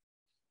pencil.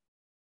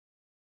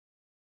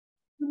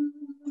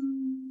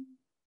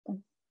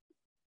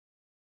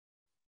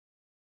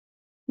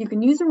 You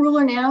can use a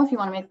ruler now if you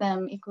want to make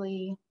them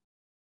equally,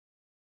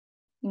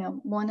 you know,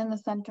 1 in the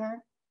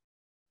center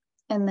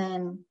and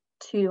then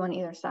 2 on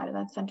either side of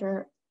that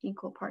center,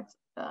 equal parts,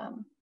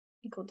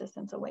 equal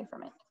distance away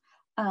from it.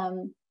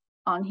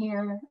 On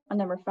here, on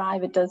number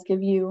 5, it does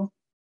give you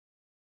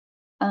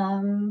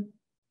I'm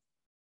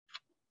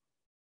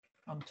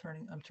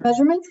turning.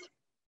 measurements,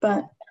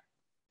 but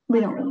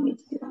we don't really need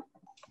to do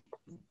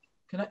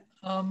that.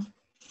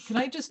 Can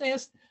I just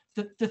ask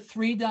the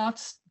 3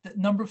 dots, the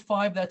number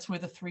 5, that's where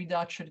the 3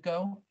 dots should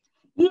go?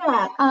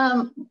 Yeah,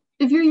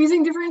 if you're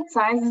using different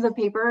sizes of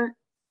paper,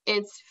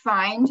 it's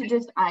fine to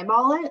just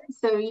eyeball it.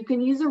 So you can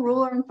use a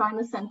ruler and find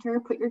the center,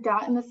 put your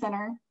dot in the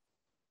center.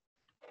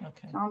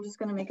 Okay. So I'm just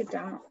gonna make a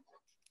dot.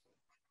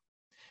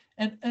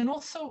 And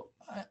also,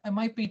 I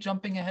might be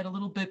jumping ahead a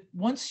little bit.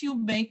 Once you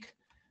make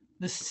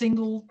the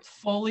single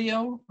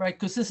folio, right,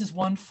 because this is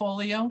 1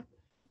 folio,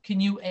 can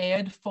you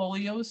add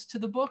folios to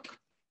the book?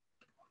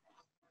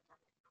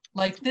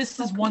 Like this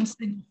is 1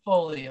 single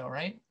folio,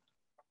 right?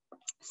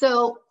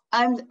 So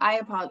I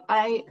apologize.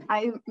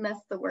 I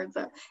messed the words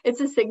up.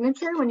 It's a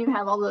signature when you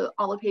have all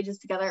the pages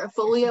together. A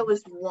folio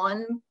is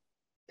 1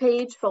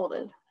 page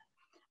folded,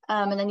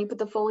 and then you put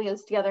the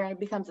folios together and it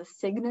becomes a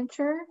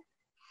signature.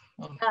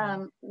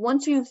 Okay.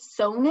 Once you've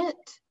sewn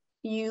it,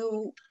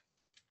 you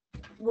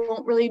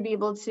won't really be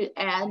able to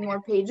add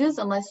more pages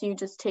unless you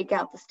just take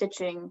out the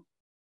stitching,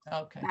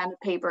 add a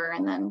paper,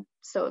 and then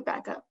sew it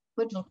back up,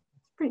 which is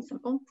pretty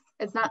simple.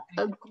 It's not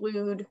a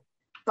glued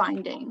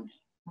binding.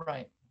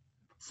 Right.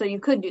 So you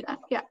could do that,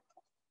 yeah.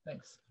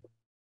 Thanks.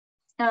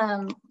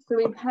 So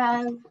we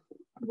have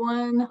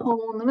 1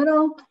 hole in the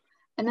middle,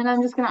 and then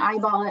I'm just gonna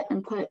eyeball it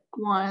and put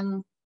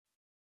 1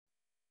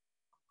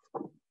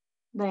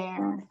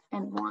 there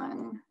and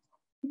 1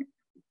 here.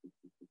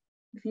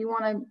 If you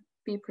want to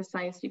be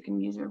precise, you can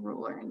use a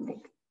ruler and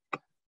make.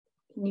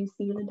 Can you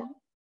see the dot?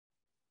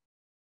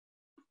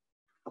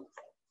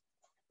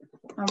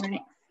 All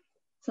right.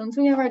 So once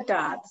we have our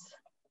dots,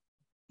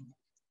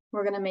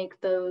 we're going to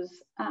make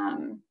those.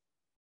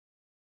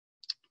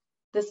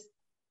 This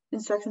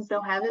instructions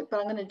don't have it, but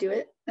I'm going to do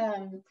it.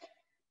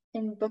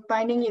 In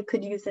bookbinding, you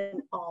could use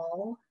an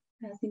awl,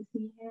 as you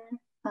see here.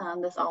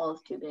 This awl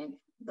is too big.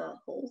 The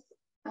holes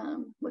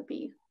would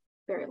be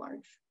very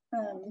large.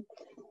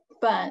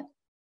 But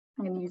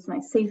I'm going to use my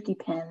safety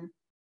pin,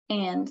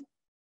 and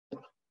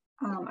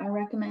I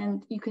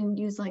recommend you can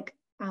use like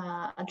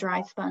a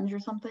dry sponge or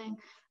something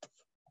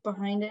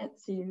behind it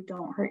so you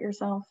don't hurt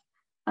yourself.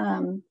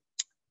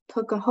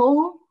 Poke a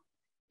hole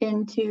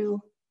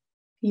into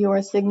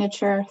your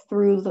signature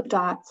through the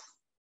dots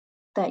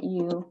that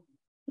you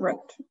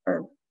wrote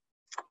or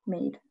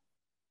made.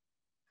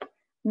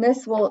 And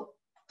this will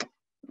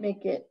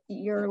make it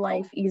your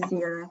life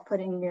easier,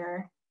 putting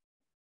your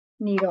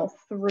needle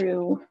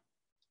through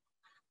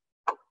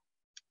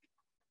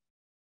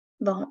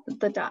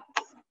the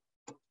dots.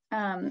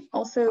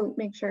 Also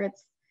make sure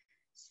it's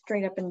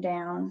straight up and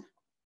down.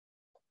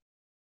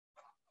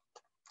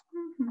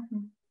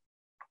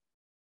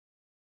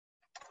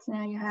 So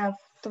now you have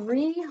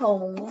 3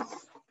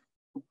 holes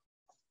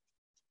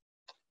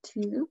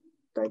to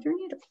thread your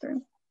needle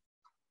through.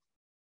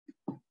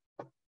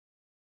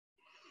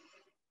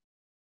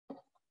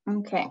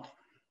 Okay. Are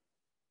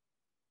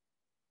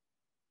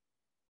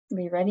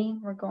we ready?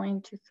 We're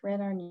going to thread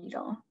our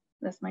needle.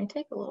 This might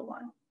take a little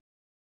while.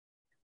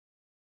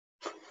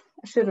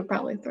 I should have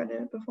probably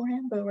threaded it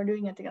beforehand, but we're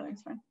doing it together,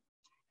 it's fine.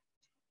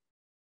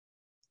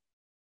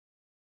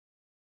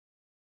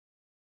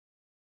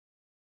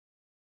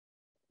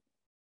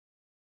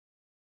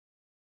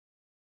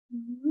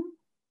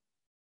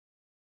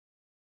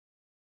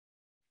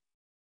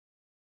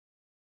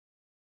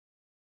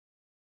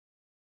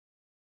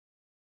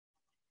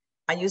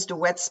 I used a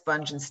wet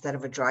sponge instead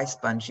of a dry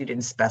sponge. You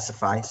didn't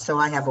specify. So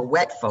I have a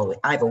wet folio.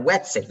 I have a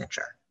wet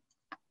signature.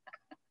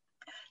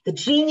 The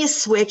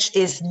genius switch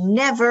is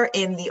never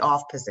in the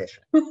off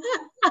position. I'm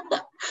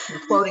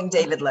quoting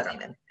David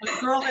Letterman.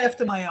 A girl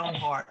after my own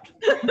heart.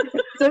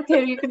 It's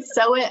okay, you can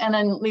sew it and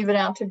then leave it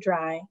out to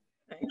dry.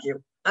 Thank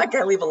you. I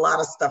can leave a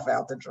lot of stuff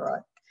out to dry.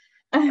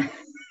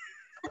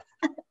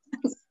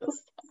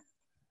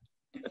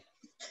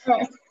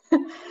 Right.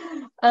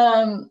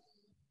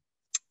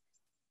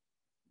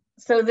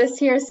 So this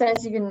here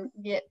says you can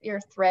get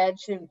your thread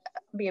should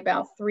be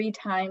about 3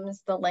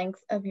 times the length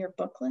of your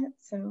booklet.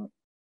 So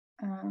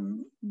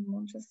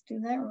we'll just do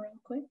that real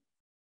quick.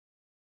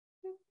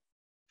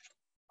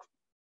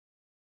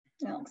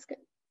 That looks good.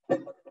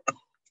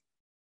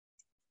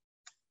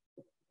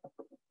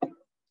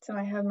 So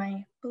I have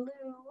my blue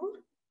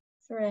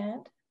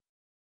thread.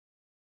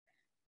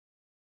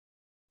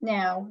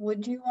 Now,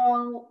 would you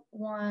all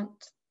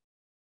want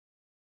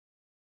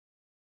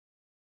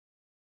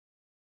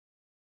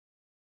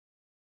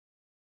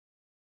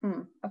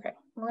okay,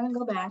 we're gonna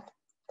go back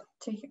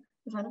to here.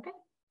 Is that okay?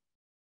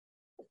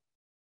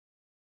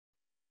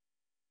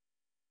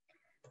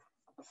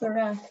 So we're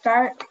gonna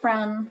start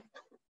from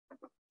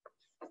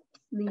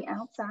the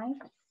outside.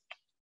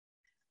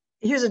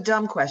 Here's a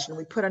dumb question.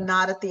 We put a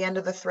knot at the end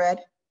of the thread,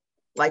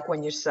 like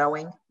when you're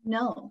sewing?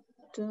 No,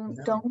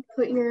 don't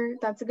put your,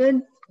 that's a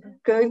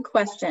good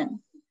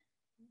question.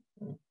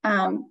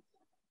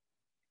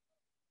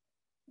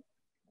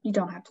 You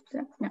don't have to do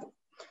that, no.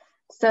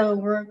 So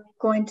we're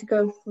going to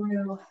go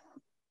through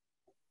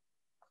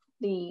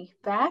the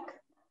back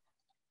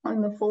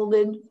on the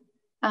folded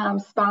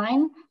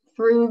spine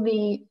through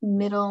the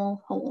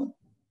middle hole.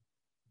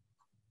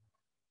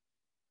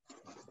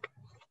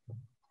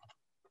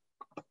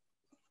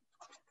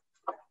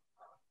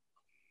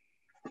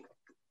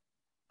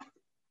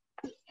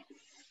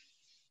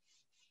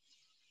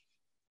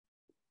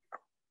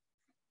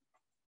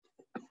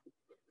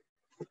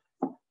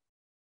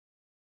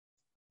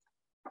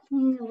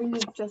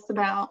 Leave just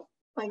about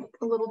like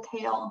a little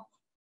tail.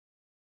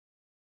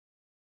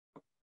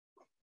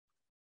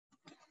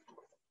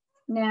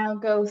 Now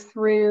go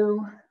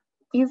through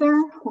either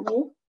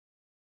hole,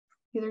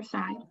 either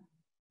side.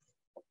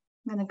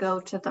 I'm going to go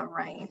to the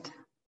right,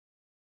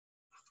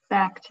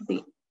 back to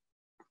the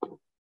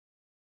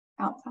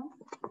outside.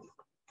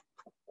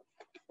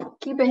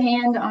 Keep a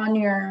hand on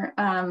your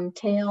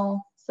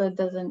tail so it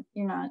doesn't,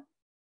 you're not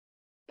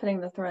putting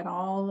the thread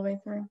all the way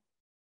through.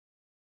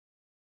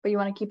 But you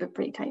want to keep it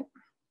pretty tight.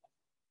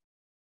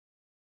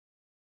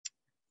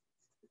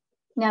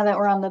 Now that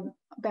we're on the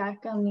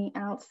back on the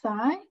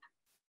outside,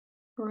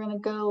 we're going to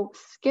go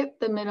skip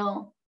the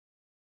middle,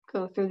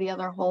 go through the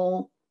other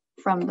hole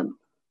from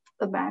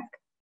the back.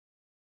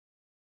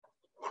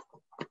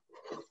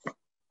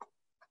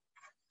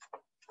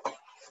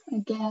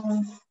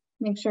 Again,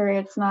 make sure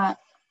it's not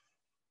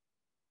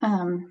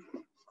coming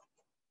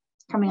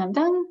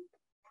undone.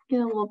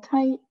 Get a little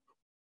tight.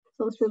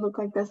 So it should look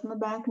like this in the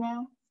back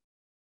now.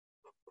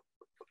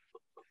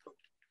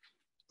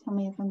 Tell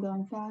me if I'm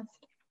going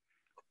fast.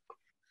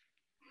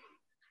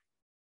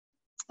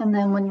 And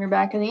then when you're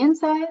back on the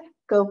inside,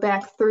 go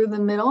back through the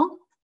middle.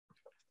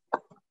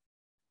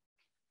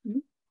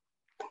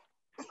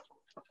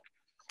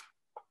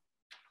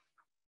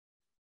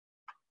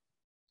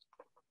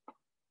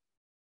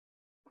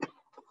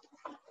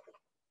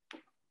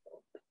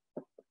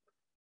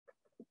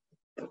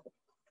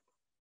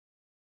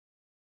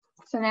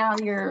 So now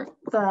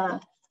the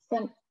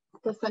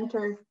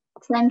center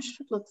trench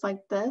looks like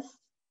this.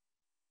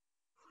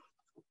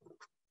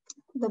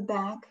 The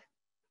back,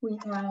 we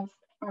have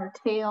our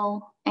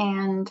tail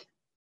and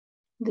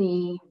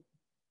the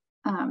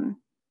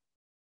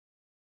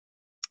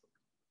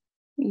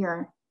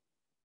your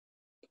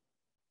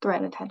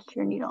thread attached to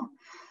your needle.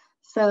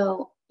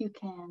 So you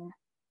can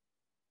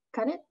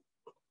cut it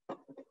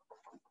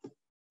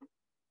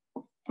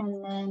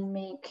and then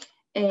make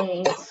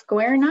a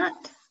square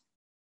knot,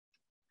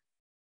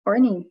 or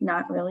any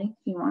knot really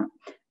you want,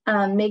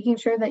 making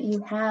sure that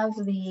you have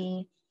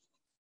the,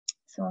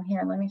 so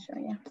here, let me show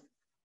you.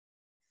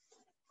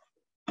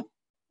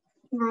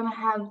 We're gonna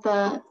have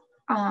the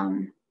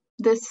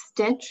this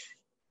stitch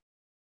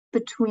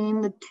between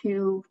the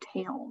two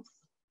tails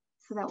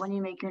so that when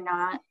you make your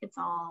knot, it's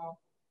all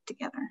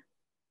together.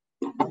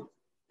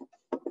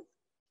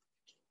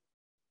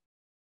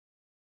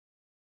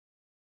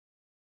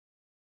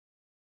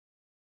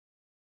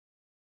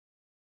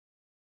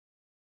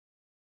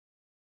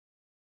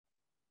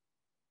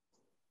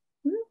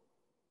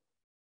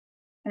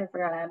 I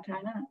forgot how to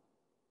tie that.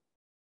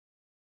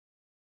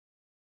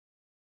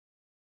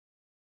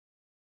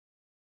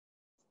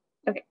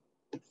 Okay,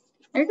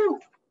 there you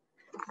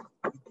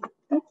go.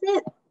 That's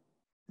it.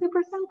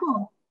 Super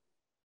simple.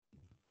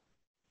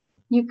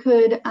 You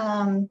could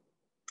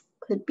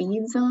put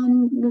beads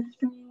on the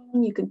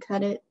string. You could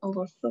cut it a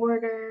little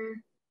shorter.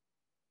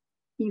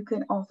 You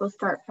could also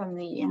start from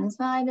the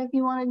inside if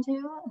you wanted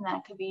to, and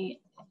that could be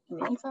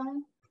the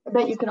inside. I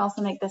bet you could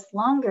also make this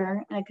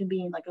longer, and it could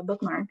be like a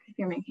bookmark if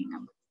you're making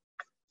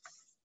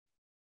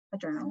a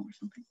journal or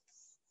something.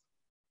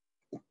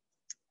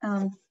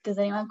 Does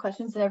anyone have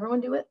questions? Did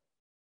everyone do it?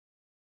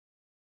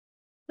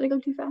 Did I go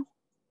too fast?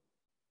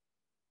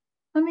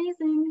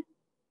 Amazing.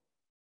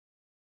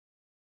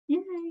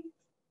 Yay.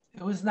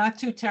 It was not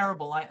too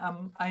terrible. I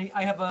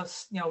have a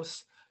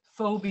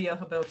phobia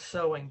about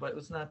sewing, but it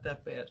was not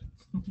that bad.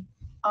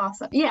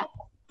 Awesome. Yeah.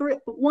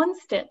 One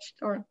stitch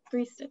or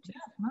 3 stitches.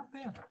 Yeah, not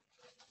bad.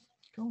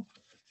 Cool.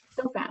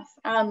 So fast.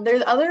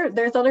 There's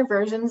other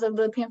versions of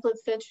the pamphlet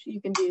stitch.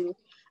 You can do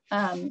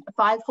a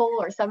 5-hole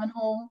or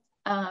 7-hole.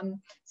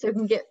 So you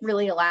can get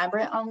really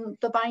elaborate on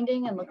the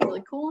binding and look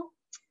really cool.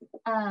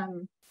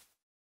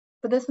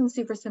 But this one's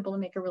super simple to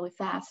make a really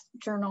fast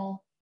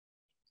journal.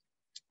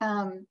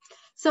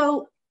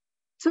 So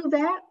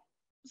that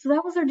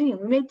was our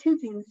zine. We made 2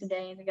 zines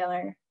today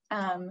together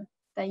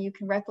that you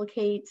can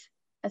replicate,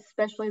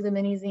 especially the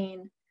mini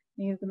zine.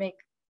 You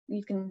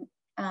can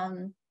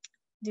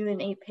do an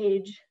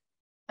 8-page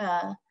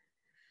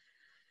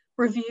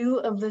review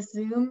of the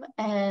Zoom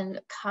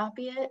and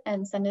copy it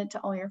and send it to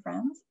all your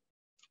friends.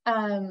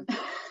 And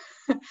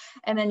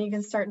then you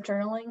can start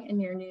journaling in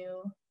your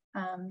new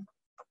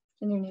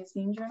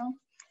zine journal.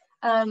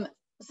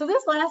 So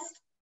this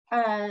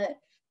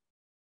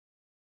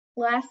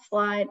last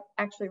slide,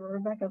 actually,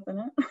 Rebecca up in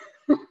it.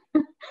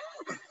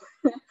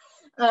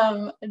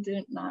 I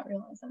did not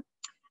realize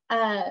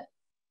that.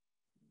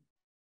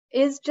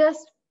 Is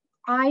just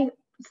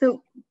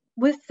so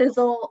with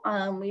Sizzle,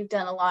 we've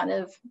done a lot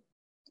of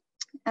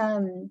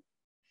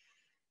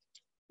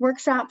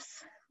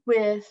workshops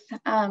with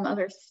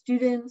other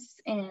students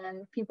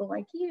and people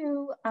like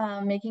you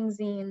making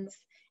zines.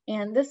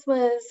 And this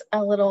was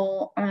a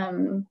little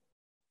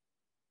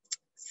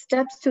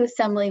steps to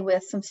assembly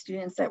with some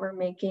students that were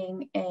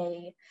making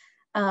a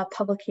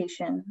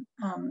publication.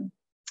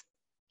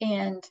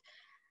 And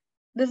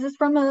this is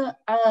from a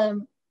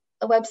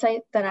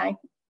website that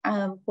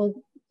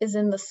is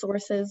in the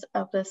sources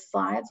of the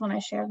slides when I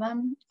share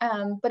them.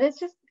 But it's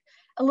just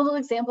a little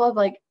example of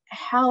like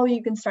how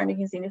you can start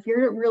making a zine. If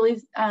you're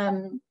really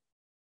don't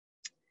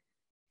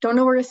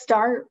know where to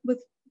start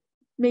with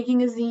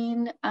making a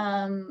zine,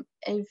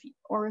 if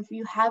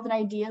you have an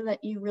idea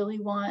that you really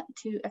want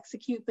to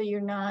execute, but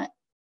you're not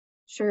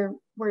sure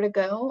where to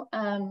go,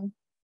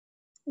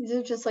 these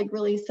are just like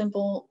really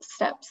simple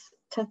steps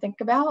to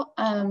think about.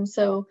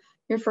 So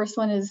your first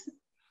one is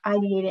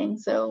ideating.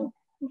 So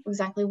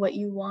exactly what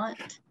you want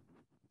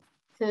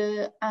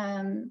to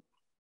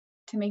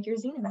make your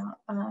zine about.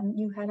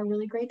 You had a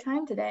really great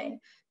time today.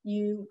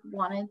 You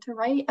wanted to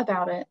write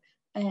about it,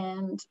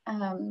 and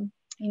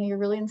you're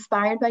really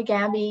inspired by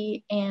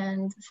Gabby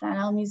and the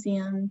Staten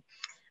Museum.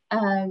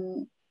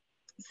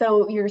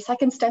 So your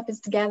second step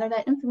is to gather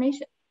that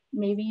information.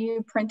 Maybe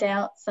you print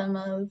out some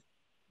of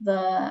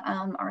the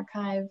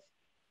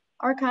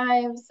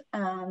archives.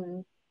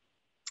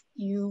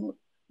 You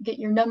get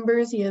your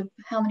numbers. You have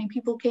how many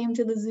people came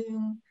to the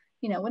Zoom.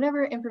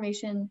 Whatever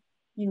information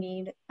you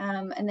need,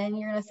 and then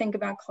you're going to think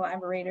about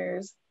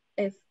collaborators.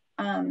 If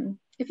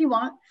you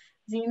want.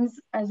 Zines,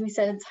 as we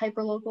said, it's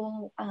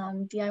hyperlocal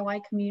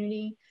DIY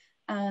community.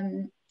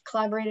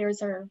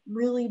 Collaborators are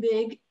really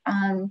big.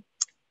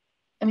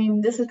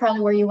 This is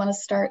probably where you want to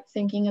start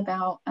thinking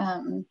about,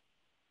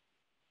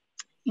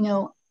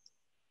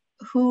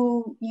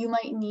 who you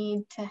might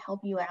need to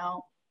help you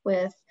out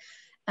with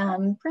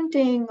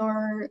printing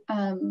or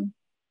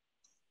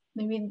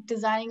maybe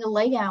designing a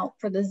layout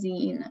for the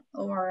zine,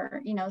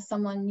 or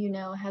someone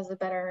has a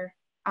better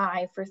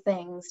eye for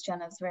things.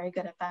 Jenna's very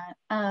good at that.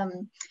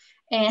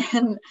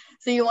 And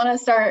so you want to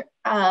start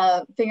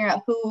figuring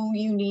out who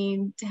you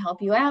need to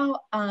help you out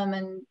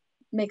and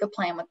make a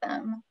plan with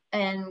them.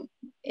 And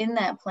in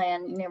that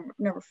plan,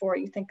 number 4,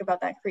 you think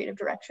about that creative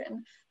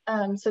direction.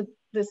 So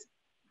this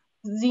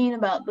zine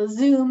about the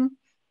Zoom,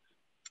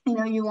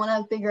 you want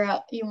to figure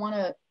out,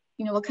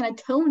 what kind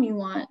of tone you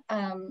want.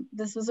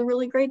 This was a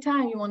really great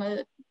time. You want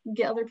to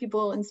get other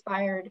people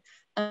inspired.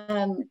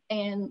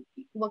 And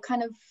what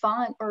kind of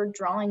font or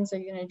drawings are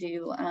you going to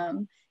do?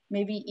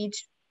 Maybe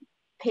each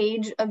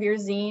page of your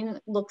zine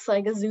looks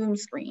like a Zoom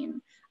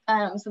screen.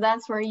 So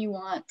that's where you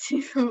want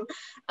to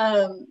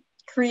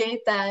create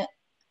that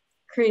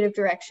creative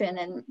direction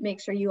and make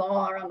sure you all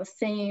are on the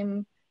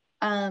same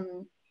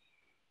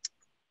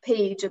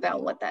page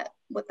about what that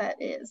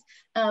is.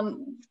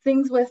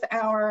 Things with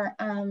our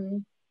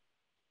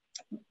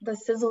the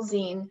Sizzle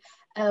zine,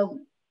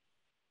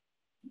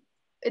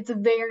 it's a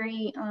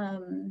very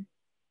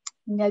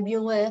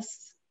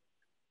nebulous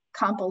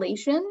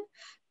compilation,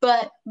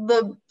 but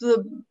the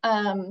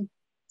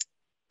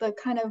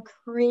kind of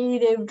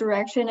creative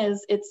direction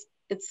is it's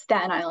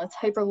Staten Island, it's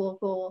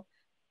hyperlocal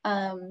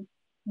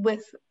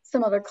with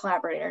some other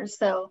collaborators.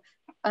 So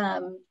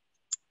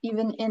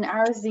even in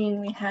our zine,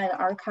 we had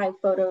archive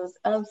photos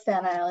of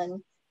Staten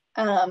Island.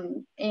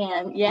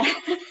 And yeah.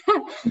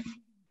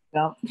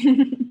 Well.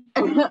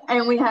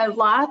 And we had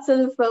lots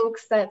of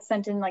folks that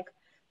sent in like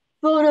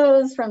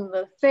photos from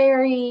the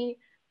ferry,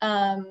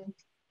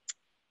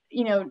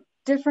 you know,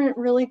 different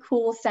really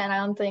cool Staten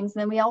Island things.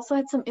 And then we also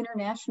had some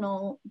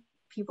international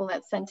people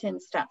that sent in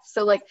stuff.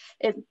 So like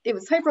it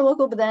was hyper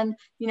local, but then,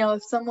 you know,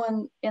 if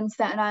someone in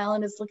Staten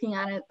Island is looking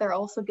at it, they're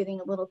also getting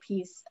a little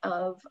piece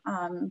of,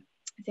 I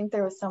think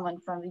there was someone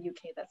from the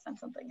UK that sent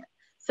something in.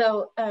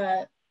 So,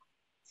 so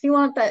you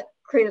want that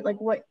created like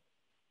what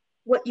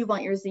you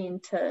want your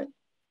zine to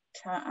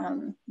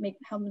make,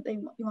 how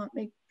you want to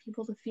make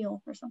people to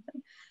feel or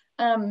something.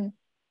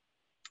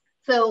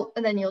 So,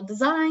 and then you'll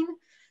design,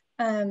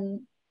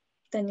 then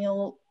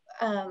you'll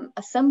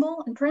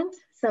assemble and print.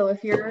 So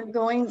if you're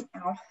going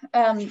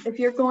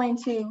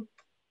to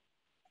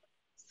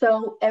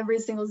sew every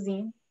single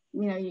zine,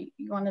 you know, you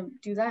want to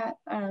do that.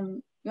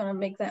 You want to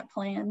make that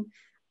plan.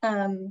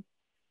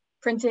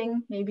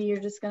 Printing, maybe you're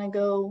just going to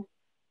go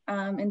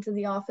into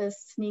the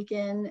office, sneak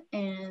in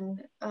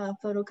and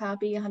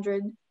photocopy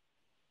 100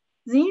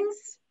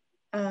 zines.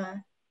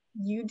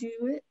 You do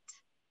it.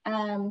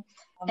 And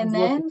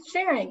then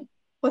sharing.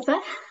 What's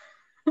that?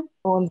 No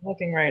one's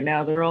looking right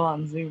now. They're all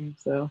on Zoom,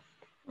 so.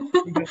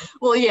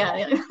 Well,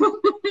 yeah.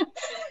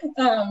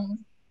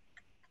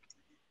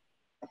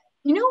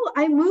 You know,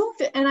 I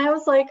moved and I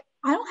was like,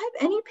 I don't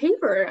have any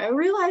paper. I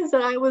realized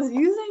that I was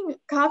using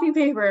copy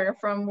paper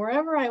from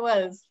wherever I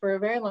was for a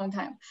very long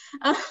time.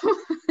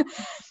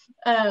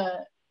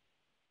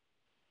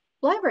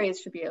 Libraries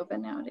should be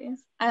open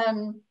nowadays.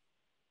 And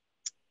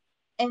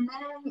then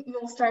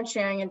you'll start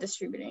sharing and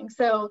distributing.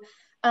 So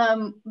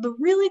the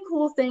really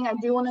cool thing I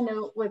do want to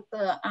note with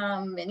the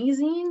mini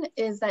zine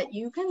is that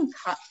you can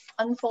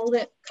unfold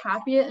it,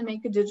 copy it, and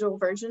make a digital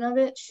version of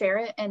it, share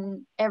it,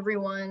 and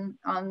everyone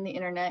on the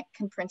internet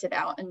can print it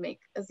out and make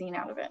a zine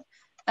out of it.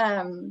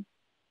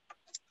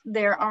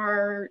 There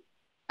are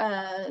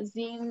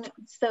zine,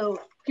 so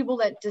people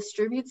that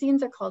distribute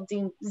zines are called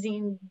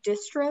zine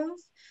distros.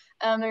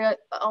 There are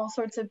all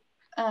sorts of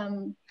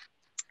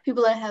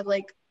people that have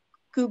like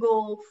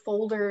Google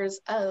folders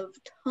of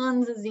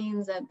tons of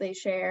zines that they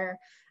share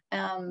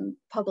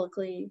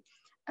publicly.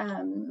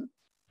 And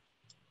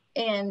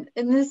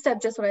in this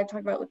step, just what I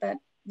talked about with that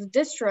the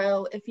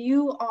distro, if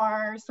you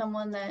are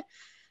someone that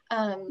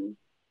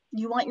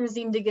you want your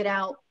zine to get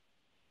out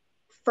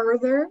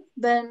further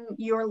than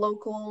your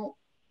local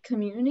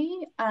community,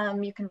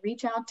 you can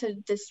reach out to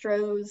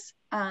distros,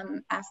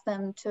 ask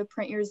them to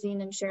print your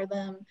zine and share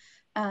them.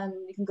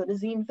 You can go to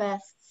Zine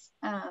Fests.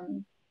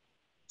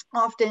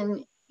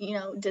 Often, you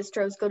know,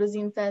 distros go to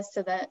Zine Fest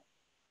so that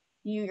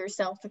you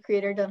yourself, the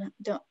creator,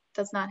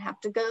 does not have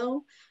to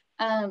go.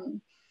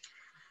 And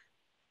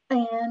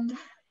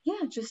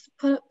yeah, just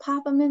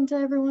pop them into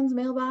everyone's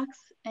mailbox,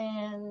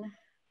 and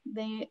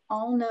they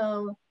all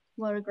know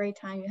what a great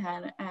time you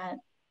had at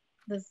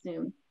the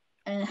Zoom.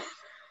 And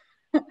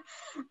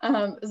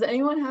does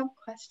anyone have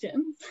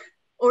questions?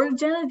 Or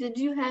Jenna, did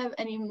you have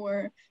any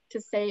more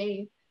to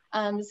say?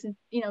 Since,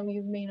 you know,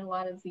 you've made a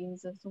lot of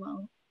zines as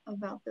well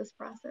about this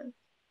process.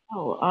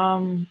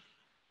 Oh,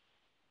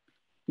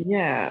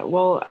 yeah,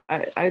 well,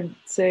 I'd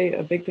say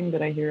a big thing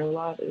that I hear a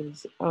lot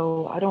is,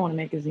 oh, I don't want to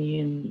make a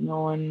zine.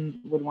 No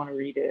one would want to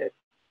read it.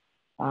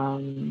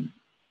 And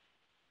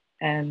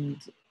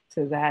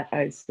to that,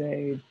 I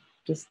say,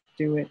 just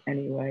do it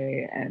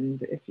anyway.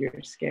 And if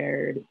you're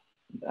scared,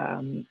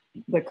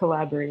 the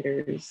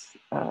collaborators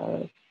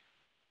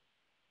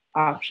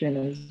option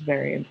is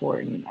very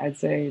important. I'd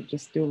say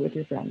just do it with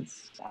your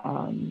friends.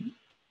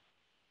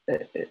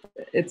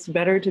 It's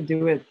better to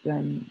do it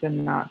than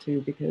not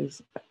to,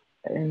 because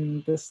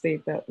in the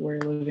state that we're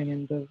living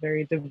in, the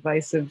very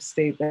divisive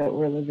state that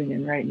we're living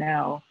in right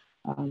now,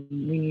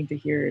 we need to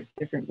hear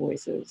different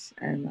voices.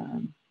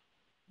 And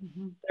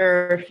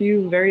there are a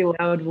few very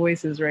loud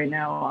voices right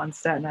now on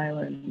Staten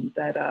Island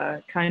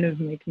that kind of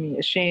make me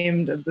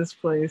ashamed of this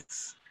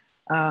place.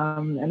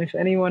 And if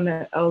anyone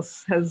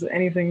else has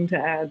anything to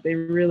add, they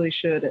really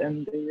should,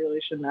 and they really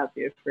should not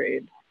be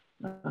afraid.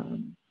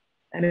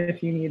 And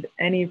if you need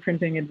any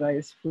printing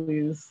advice,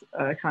 please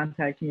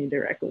contact me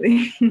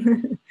directly.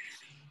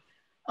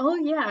 Oh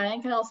yeah, I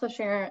can also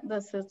share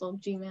the Sizzle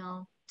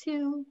Gmail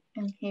too,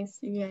 in case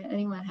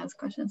anyone has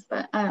questions.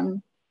 But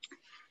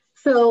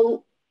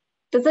so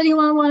does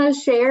anyone want to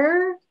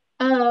share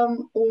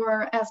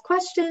or ask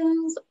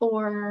questions,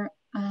 or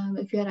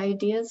if you had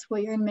ideas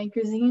what you're gonna make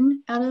your zine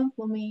out of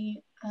when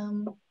we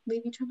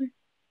leave each other?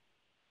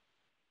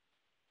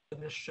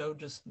 This show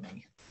just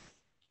me.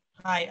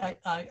 Hi,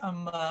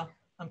 I'm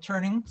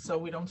turning so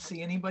we don't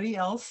see anybody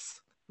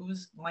else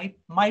who's may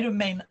or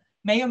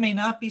may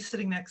not be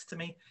sitting next to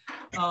me.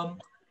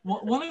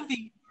 One of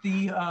the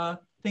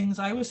things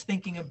I was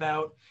thinking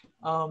about,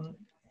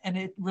 and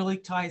it really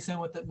ties in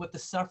with the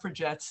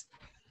suffragettes.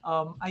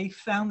 I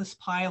found this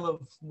pile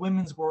of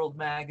Women's World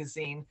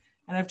magazine,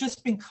 and I've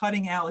just been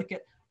cutting out like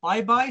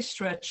bye-bye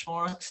stretch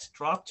marks,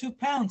 drop 2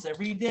 pounds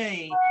every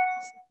day,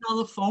 Sell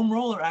a foam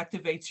roller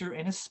activates your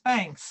inner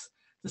Spanx.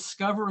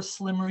 Discover a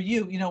slimmer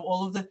you. You know,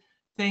 all of the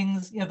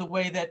things, you know, the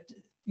way that,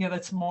 you know,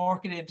 that's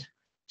marketed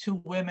to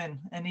women.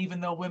 And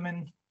even though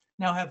women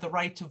now have the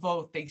right to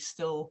vote, they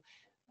still,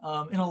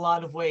 in a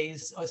lot of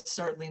ways, are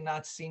certainly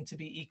not seen to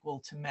be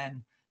equal to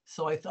men.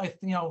 So I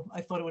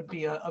thought it would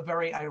be a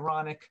very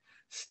ironic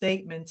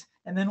statement.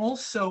 And then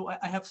also,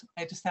 I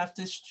just have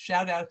to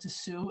shout out to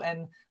Sue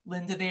and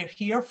Linda. They're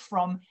here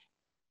from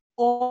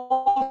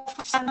all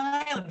Staten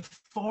Island,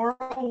 far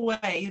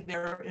away.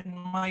 They're in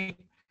my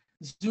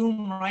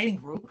Zoom writing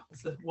group.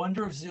 It's the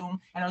wonder of Zoom.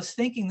 And I was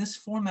thinking this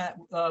format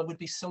would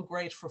be so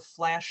great for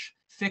flash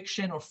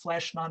fiction or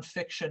flash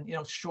nonfiction, you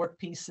know, short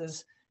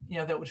pieces, you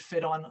know, that would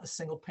fit on a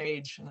single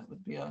page, and it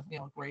would be a, you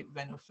know, great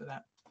venue for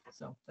that.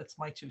 So that's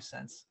my 2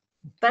 cents.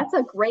 That's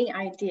a great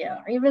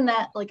idea. Or even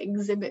that like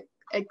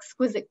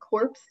exquisite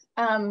corpse.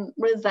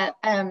 What is that?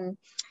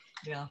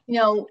 Yeah. You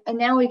know, and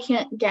now we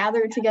can't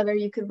gather together.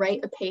 You could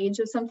write a page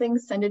of something,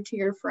 send it to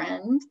your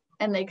friend,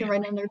 and they can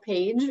write on their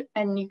page,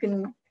 and you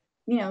can,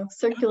 you know,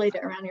 circulate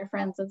it around your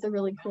friends. That's a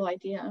really cool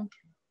idea.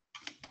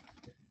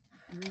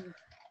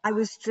 I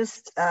was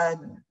just,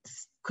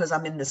 because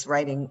I'm in this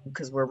writing,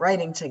 because we're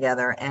writing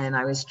together, and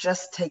I was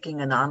just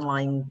taking an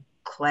online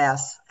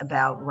class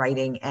about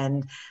writing,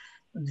 and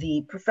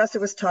the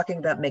professor was talking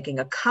about making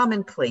a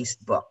commonplace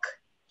book.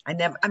 I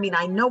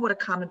know what a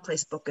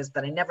commonplace book is,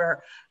 but I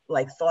never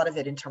like thought of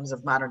it in terms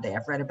of modern day.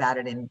 I've read about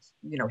it in,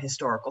 you know,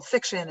 historical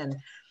fiction,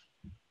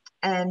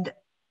 and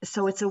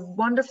so it's a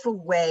wonderful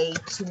way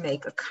to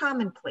make a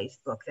commonplace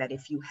book that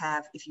if you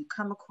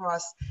come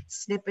across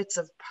snippets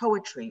of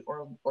poetry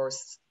or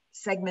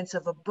segments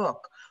of a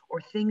book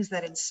or things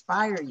that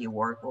inspire you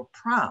or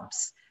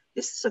prompts,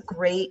 this is a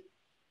great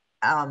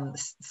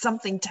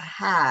something to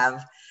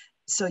have.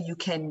 So you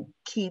can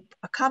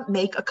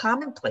make a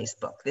commonplace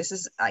book. This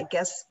is, I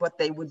guess, what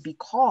they would be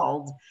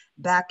called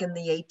back in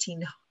the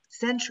 18th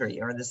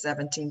century or the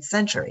 17th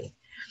century.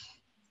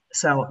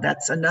 So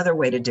that's another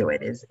way to do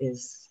it.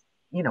 Is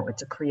you know,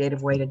 it's a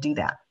creative way to do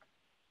that.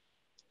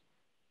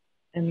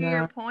 And to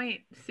your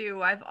point,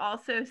 Sue, I've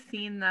also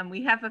seen them.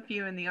 We have a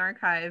few in the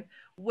archive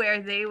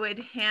where they would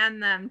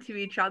hand them to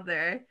each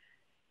other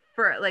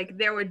for like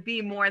there would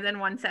be more than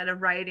one set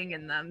of writing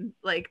in them,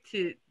 like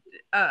to.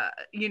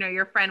 You know,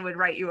 your friend would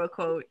write you a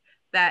quote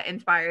that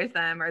inspires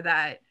them or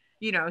that,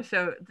 you know,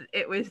 so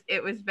it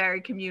was very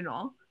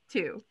communal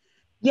too.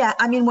 Yeah,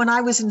 I mean, when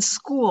I was in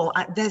school,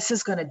 this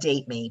is going to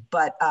date me,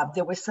 but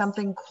there was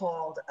something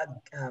called,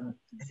 I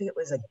think it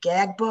was a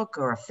gag book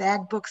or a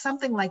fag book,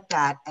 something like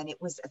that. And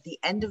it was at the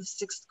end of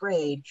 6th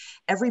grade,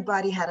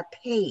 everybody had a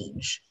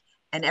page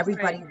and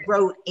everybody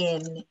wrote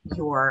in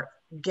your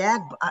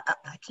gag.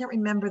 I can't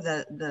remember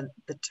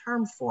the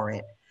term for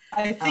it.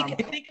 I think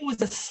it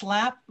was a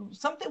slap,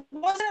 something,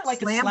 wasn't it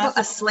like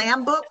a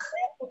slam book?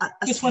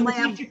 Just when the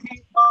teacher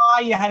came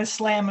by, you had to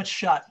slam it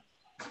shut.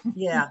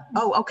 Yeah.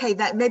 Oh, okay.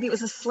 That maybe it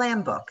was a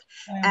slam book.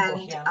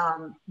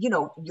 You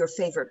know, your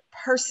favorite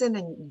person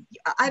and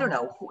I don't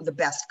know, the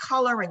best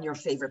color and your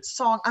favorite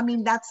song. I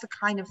mean, that's the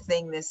kind of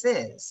thing this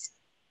is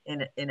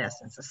in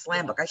essence, a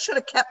slam book. I should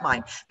have kept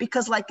mine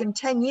because like in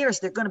 10 years,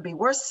 they're going to be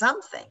worth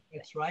something.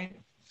 That's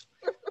right.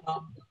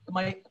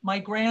 My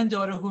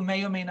granddaughter, who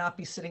may or may not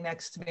be sitting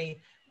next to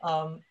me,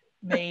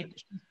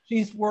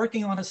 she's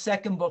working on a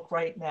 2nd book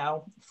right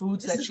now,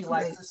 Foods That She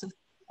Likes. This is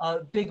a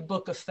big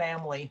book of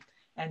family,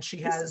 and she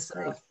has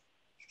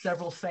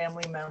several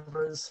family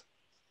members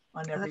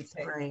on every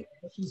page. Great.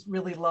 She's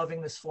really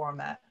loving this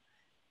format.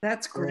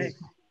 That's great.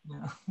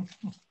 Yeah.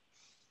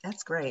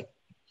 That's great.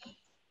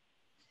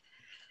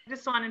 I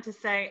just wanted to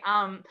say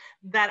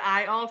that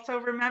I also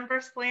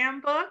remember slam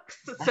books.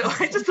 So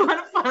I just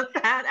want to put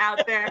that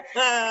out there.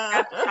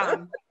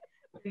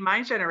 In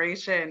my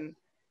generation,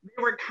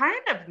 they were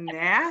kind of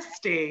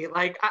nasty.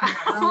 Like,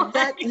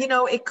 that, you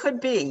know, it could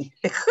be.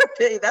 It could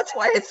be. That's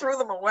why I threw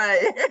them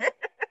away.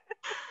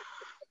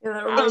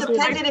 It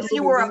depended if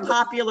you were a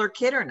popular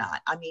kid or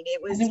not. I mean,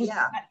 it was.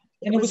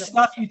 And it was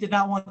stuff you did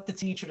not want the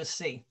teacher to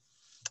see.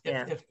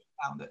 If you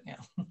found it.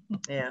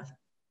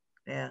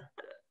 Yeah.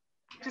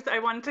 I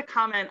wanted to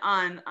comment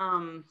on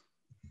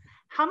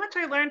how much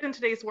I learned in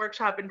today's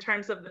workshop in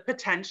terms of the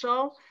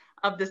potential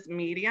of this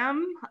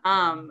medium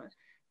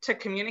to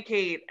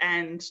communicate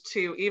and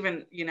to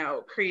even, you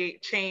know,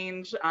 create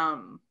change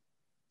and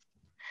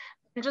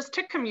just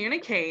to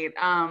communicate,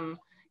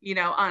 you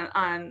know,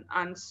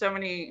 on so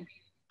many,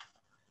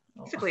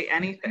 basically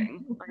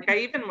anything. Like I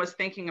even was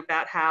thinking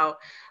about how,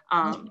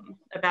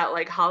 about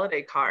like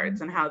holiday cards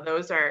and how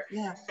those are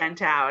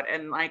sent out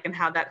and like, and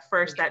how that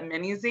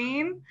mini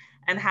zine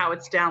and how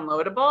it's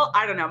downloadable.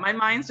 I don't know, my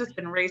mind's just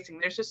been racing.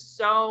 There's just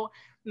so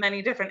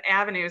many different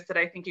avenues that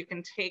I think you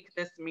can take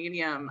this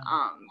medium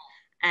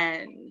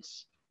and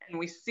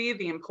we see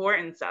the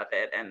importance of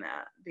it and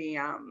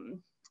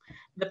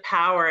the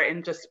power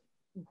in just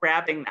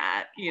grabbing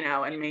that, you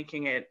know, and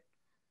making it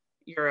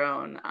your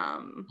own.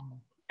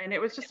 And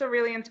it was just a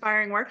really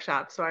inspiring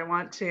workshop. So I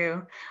want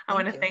to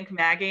thank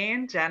Maggie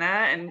and Jenna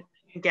and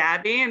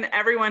Gabby and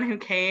everyone who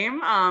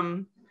came.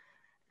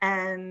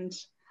 And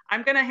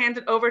I'm going to hand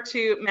it over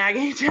to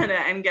Maggie, Jenna,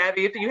 and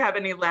Gabby if you have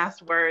any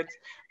last words.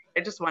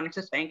 I just wanted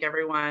to thank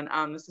everyone.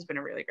 This has been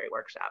a really great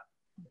workshop.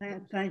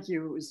 Thank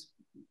you. It was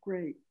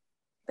great.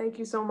 Thank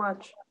you so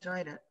much.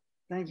 Enjoyed it.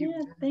 Thank you.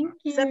 Yeah, thank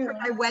you. Except for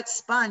my wet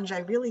sponge, I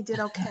really did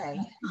okay.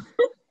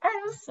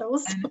 I'm so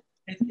sorry.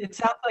 It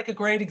sounds like a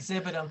great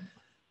exhibit.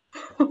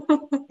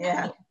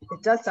 Yeah,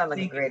 it does sound like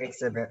a great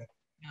exhibit.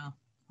 Yeah,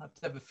 I'll have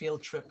to have a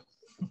field trip.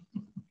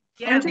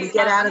 Yeah, When we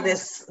get out of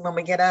this,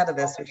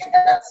 we should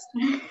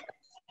go.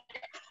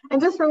 And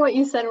just for what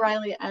you said,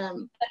 Riley,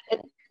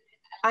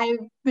 I've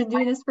been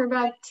doing this for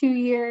about 2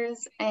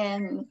 years,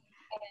 and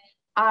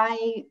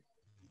I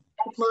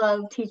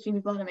love teaching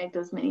people how to make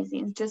those mini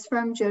zines. Just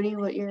from Jody,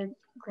 what your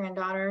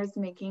granddaughter is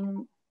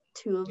making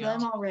 2 of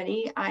them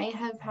already. I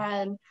have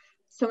had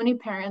so many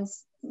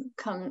parents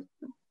come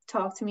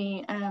talk to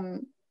me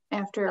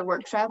after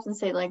workshops and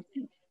say like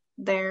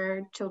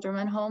their children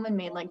went home and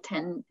made like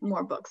 10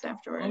 more books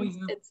afterwards.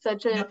 Oh, yeah. It's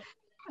such a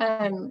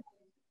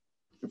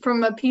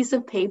from a piece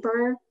of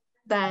paper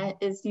that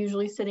is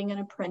usually sitting in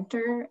a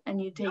printer,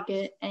 and you take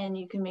it and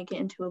you can make it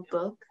into a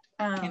book.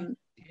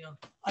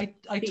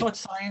 I taught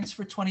science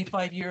for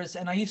 25 years,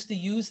 and I used to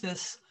use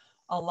this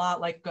a lot.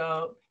 Like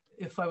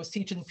if I was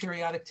teaching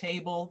periodic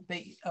table,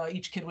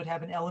 each kid would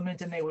have an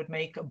element, and they would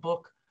make a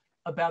book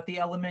about the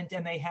element,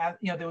 and they have,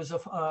 there was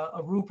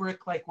a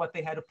rubric like what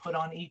they had to put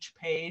on each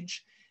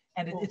page.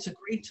 And it's a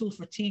great tool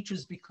for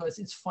teachers because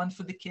it's fun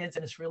for the kids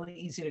and it's really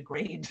easy to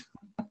grade.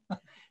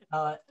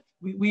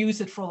 We use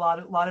it for a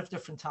lot of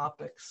different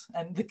topics,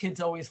 and the kids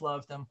always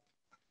love them.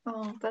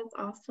 Oh, that's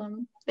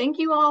awesome. Thank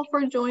you all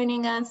for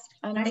joining us.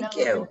 Thank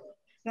you.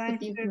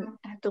 If you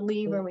have to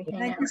leave or we hang out.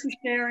 Thank you for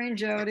sharing,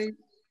 Jody.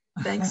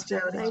 Thanks,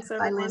 Jody. Thanks, Bye,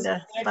 everyone.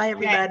 Linda. Bye,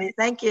 everybody.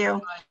 Thank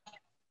you.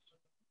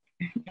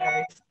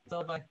 Okay,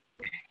 so bye.